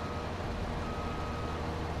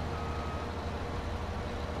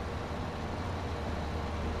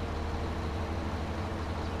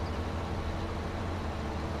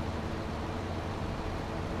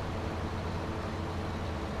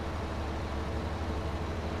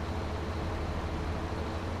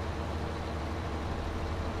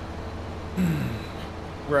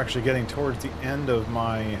 We're actually getting towards the end of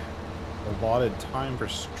my allotted time for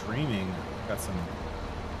streaming. Got some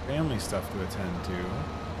family stuff to attend to.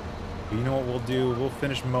 But you know what we'll do? We'll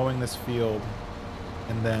finish mowing this field,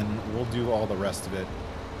 and then we'll do all the rest of it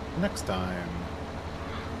next time.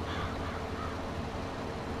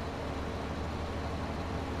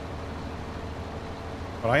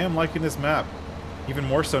 But I am liking this map, even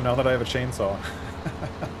more so now that I have a chainsaw.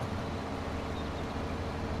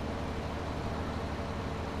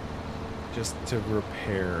 Just to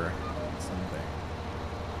repair something.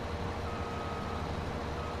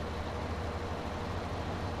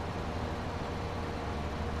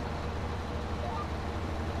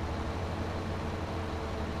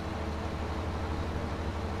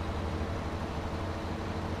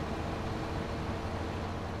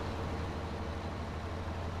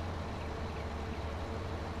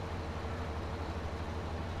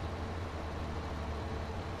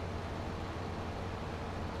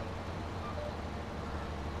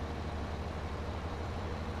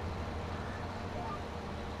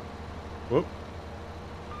 Whoop.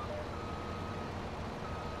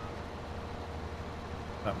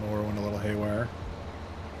 That mower went a little haywire.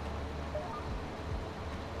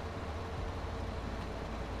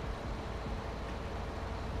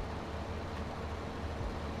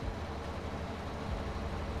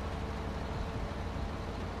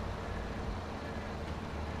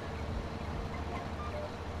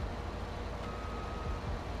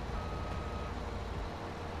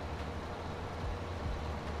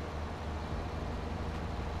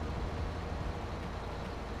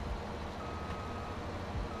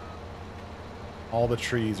 All the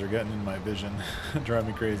trees are getting in my vision. Drive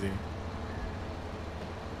me crazy.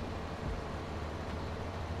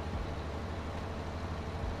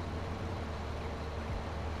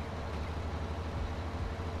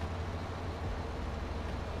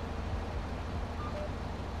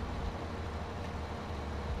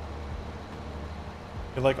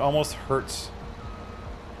 It like almost hurts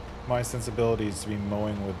my sensibilities to be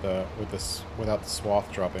mowing without the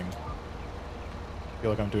swath dropping. I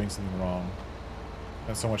feel like I'm doing something wrong.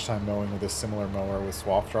 Spent so much time mowing with a similar mower with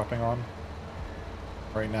swath dropping on.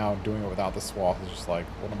 Right now, doing it without the swath is just like,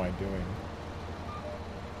 what am I doing?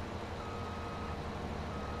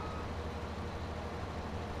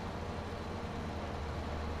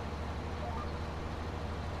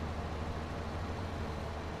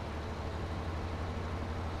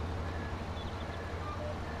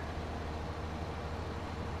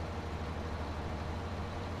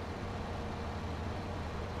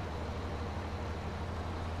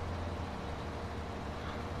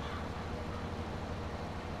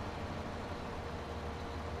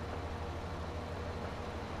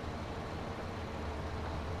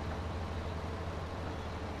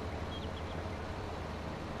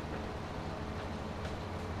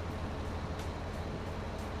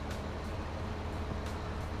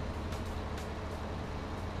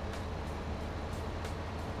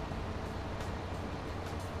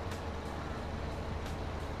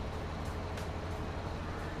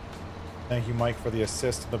 Thank you, Mike, for the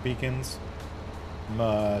assist to the beacons.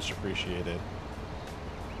 Much appreciated.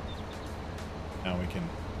 Now we can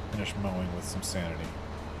finish mowing with some sanity.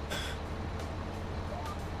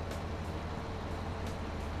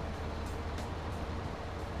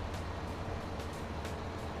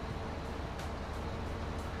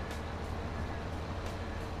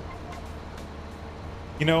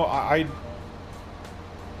 You know,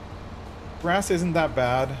 grass isn't that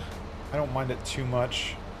bad. I don't mind it too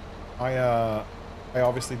much. I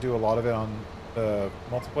obviously do a lot of it on the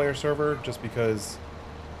multiplayer server just because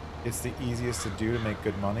it's the easiest to do to make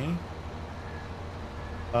good money.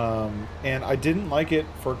 And I didn't like it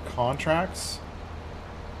for contracts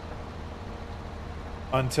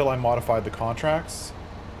until I modified the contracts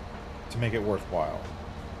to make it worthwhile.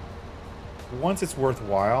 Once it's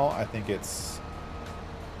worthwhile, I think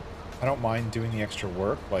I don't mind doing the extra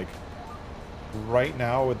work. Like right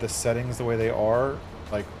now with the settings the way they are,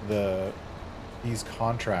 like these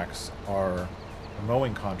contracts are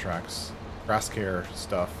mowing contracts, grass care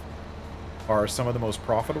stuff are some of the most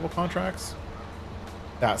profitable contracts.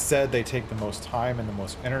 That said, they take the most time and the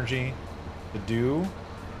most energy to do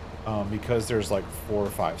because there's like 4 or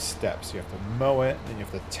 5 steps. You have to mow it, then you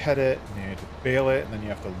have to ted it, and then you have to bale it, and then you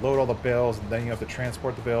have to load all the bales, and then you have to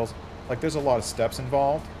transport the bales. Like, there's a lot of steps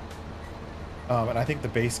involved. And I think the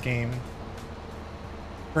base game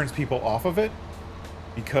turns people off of it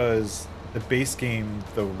because the base game,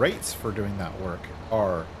 the rates for doing that work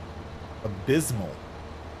are abysmal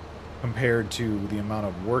compared to the amount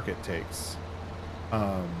of work it takes.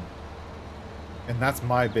 And that's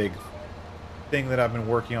my big thing that I've been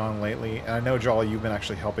working on lately. And I know, Jolly, you've been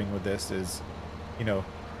actually helping with this, is, you know,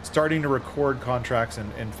 starting to record contracts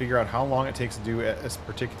and figure out how long it takes to do a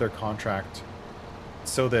particular contract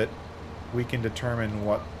so that we can determine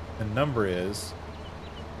what the number is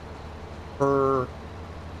per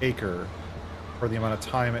acre for the amount of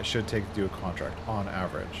time it should take to do a contract on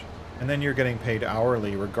average. And then you're getting paid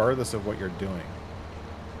hourly regardless of what you're doing.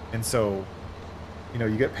 And so, you know,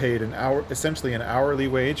 you get paid essentially an hourly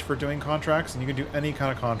wage for doing contracts, and you can do any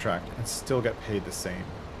kind of contract and still get paid the same.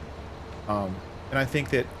 And I think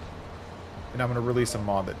that, and I'm going to release a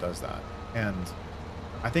mod that does that. And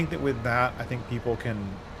I think that with that, I think people can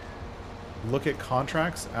look at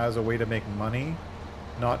contracts as a way to make money,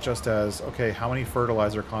 not just as, okay, how many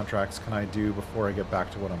fertilizer contracts can I do before I get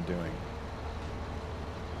back to what I'm doing?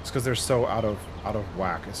 It's because they're so out of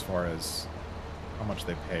whack as far as how much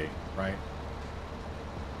they pay, right?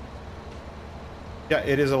 Yeah,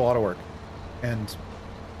 it is a lot of work,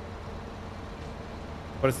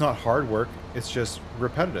 but it's not hard work. It's just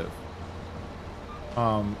repetitive.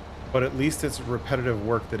 But at least it's repetitive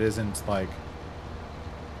work that isn't like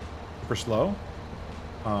super slow,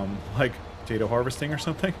 like potato harvesting or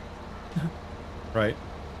something, right?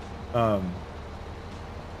 At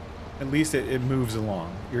least it moves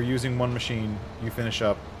along. You're using one machine, you finish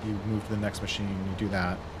up, you move to the next machine, you do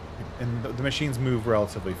that, and the machines move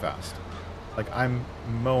relatively fast. Like, I'm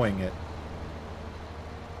mowing it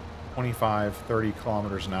 25, 30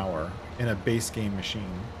 kilometers an hour in a base game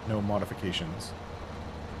machine, no modifications.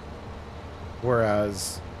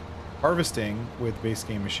 Whereas harvesting with base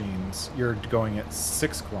game machines, you're going at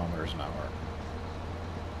 6 kilometers an hour.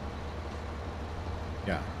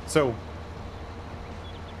 Yeah, so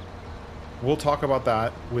we'll talk about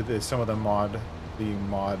that with some of the mod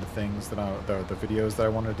things that the videos that I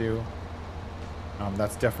want to do.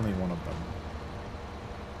 That's definitely one of them.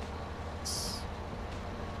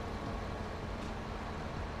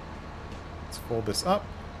 Let's fold this up.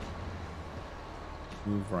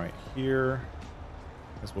 Move right here.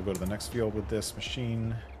 Guess we'll go to the next field with this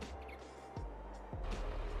machine.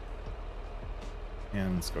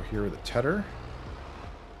 And let's go here with the tedder.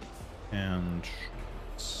 And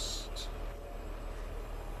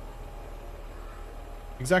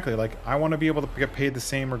exactly, like, I want to be able to get paid the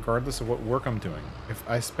same regardless of what work I'm doing. If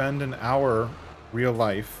I spend an hour real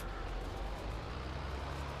life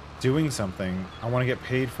doing something, I want to get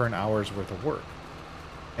paid for an hour's worth of work.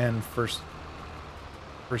 And for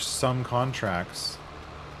some contracts,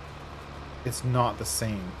 it's not the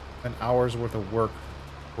same. An hour's worth of work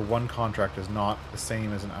for one contract is not the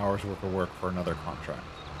same as an hour's worth of work for another contract.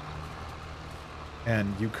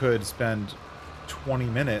 And you could spend 20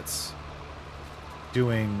 minutes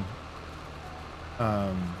doing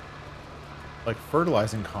like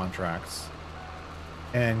fertilizing contracts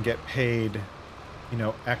and get paid, you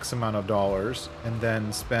know, X amount of dollars, and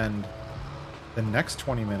then spend the next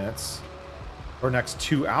 20 minutes or next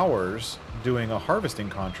 2 hours doing a harvesting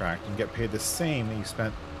contract and get paid the same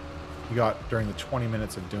that you got during the 20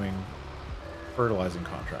 minutes of doing fertilizing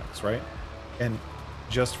contracts, right? And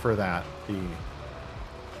just for that,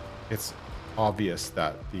 it's obvious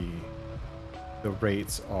that the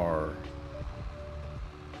rates are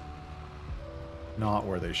not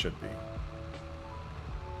where they should be.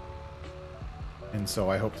 And so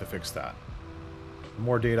I hope to fix that. The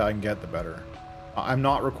more data I can get, the better. I'm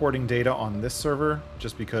not recording data on this server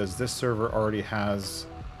just because this server already has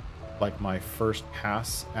like my first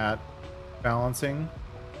pass at balancing.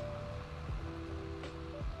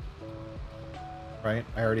 Right?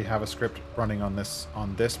 I already have a script running on this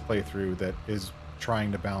playthrough that is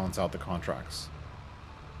trying to balance out the contracts.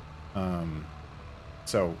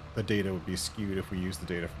 So the data would be skewed if we use the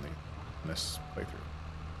data from this playthrough.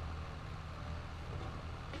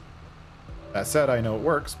 That said, I know it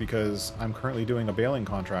works because I'm currently doing a baling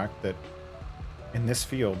contract that in this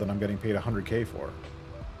field that I'm getting paid 100K for.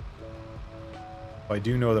 But I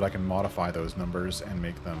do know that I can modify those numbers and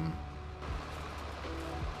make them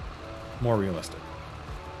more realistic.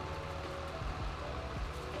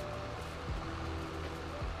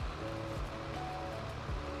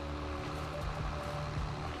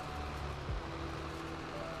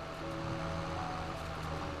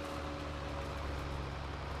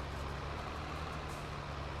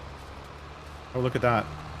 Oh, look at that.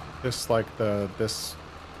 This, like, this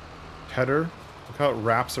header Look how it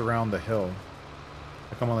wraps around the hill.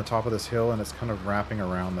 Like I'm on the top of this hill and it's kind of wrapping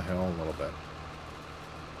around the hill a little bit.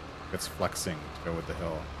 It's flexing to go with the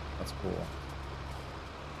hill. That's cool.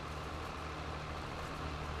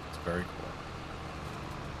 It's very cool.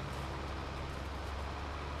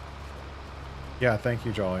 Yeah, thank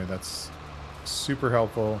you, Jolly. That's super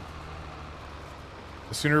helpful.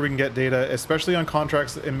 The sooner we can get data, especially on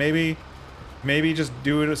contracts, and maybe just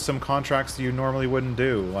do some contracts you normally wouldn't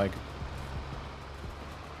do, like,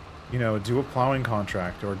 you know, do a plowing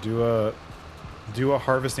contract or do a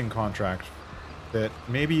harvesting contract that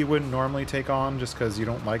maybe you wouldn't normally take on just because you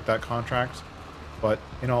don't like that contract. But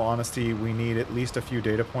in all honesty, we need at least a few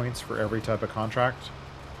data points for every type of contract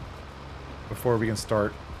before we can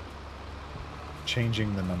start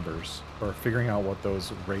changing the numbers or figuring out what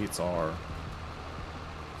those rates are.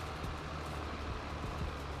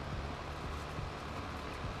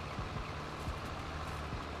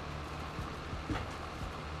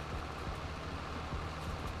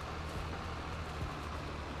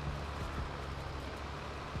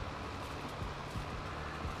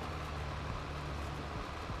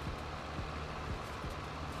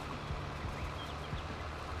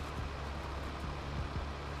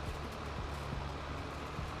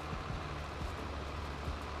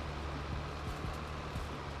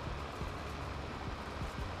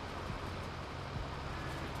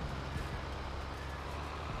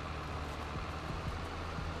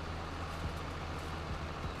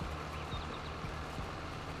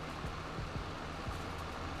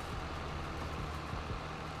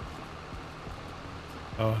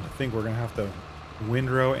 Oh, I think we're gonna have to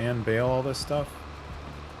windrow and bale all this stuff.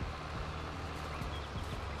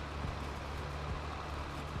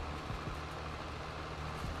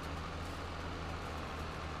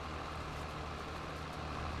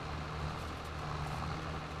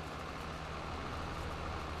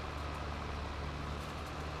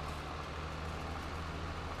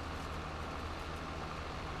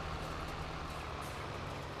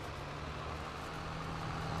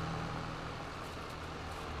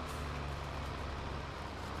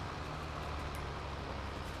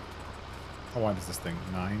 How wide is this thing?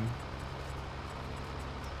 9?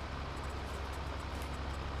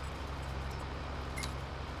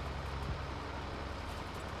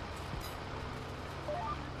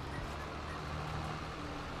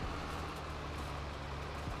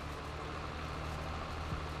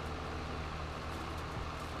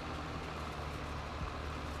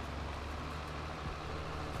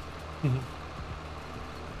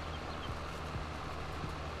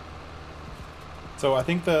 So I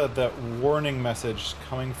think the warning message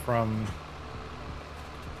coming from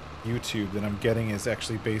YouTube that I'm getting is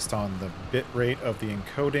actually based on the bit rate of the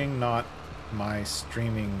encoding, not my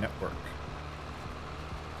streaming network.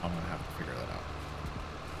 I'm gonna have to figure that out.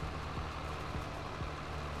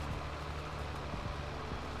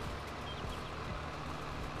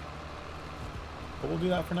 But we'll do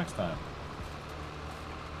that for next time.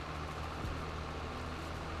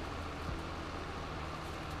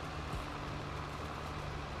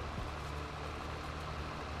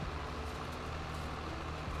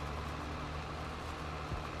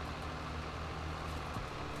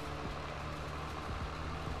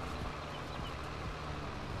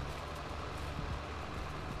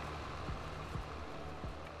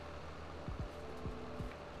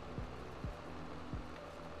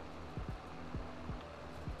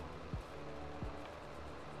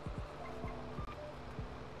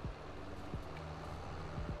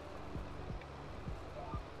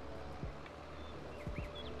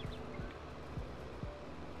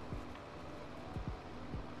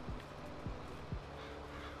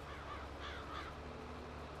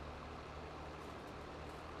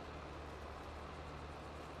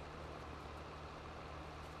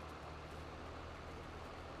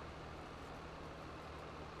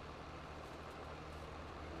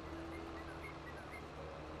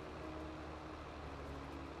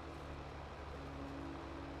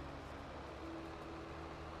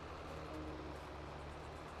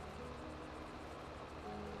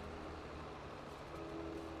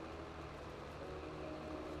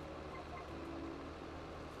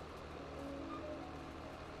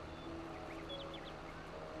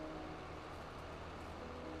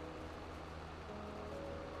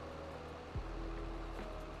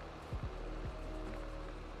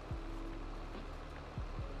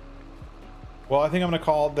 Well, I think I'm going to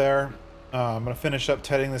call it there. I'm going to finish up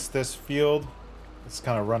tedding this field. It's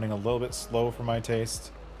kind of running a little bit slow for my taste.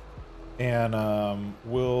 And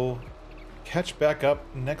we'll catch back up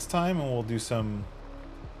next time, and we'll do some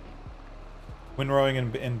windrowing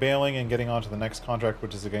and baling and getting on to the next contract,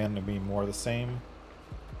 which is again to be more of the same.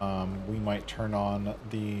 We might turn on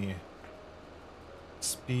the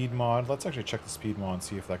speed mod. Let's actually check the speed mod and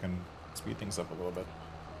see if that can speed things up a little bit.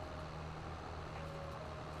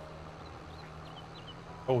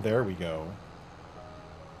 Oh, there we go.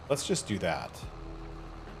 Let's just do that.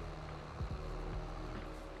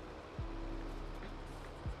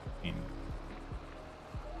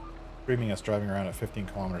 Streaming us driving around at 15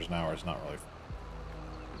 kilometers an hour is not really...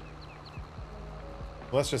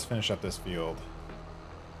 Let's just finish up this field,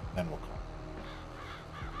 then we'll call.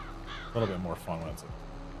 A little bit more fun when it's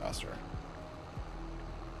faster.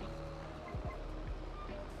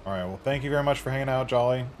 Alright, well thank you very much for hanging out,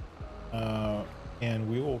 Jolly. And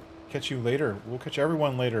we will catch you later. We'll catch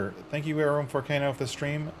everyone later. Thank you everyone for hanging out with the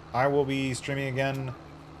stream. I will be streaming again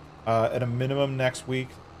at a minimum next week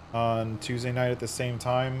on Tuesday night at the same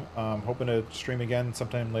time. Hoping to stream again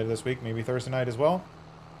sometime later this week, maybe Thursday night as well.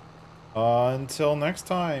 Until next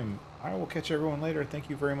time, I will catch everyone later. Thank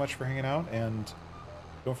you very much for hanging out, and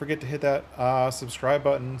don't forget to hit that subscribe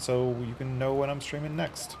button so you can know when I'm streaming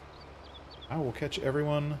next. I will catch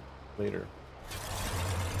everyone later.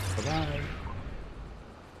 Bye-bye.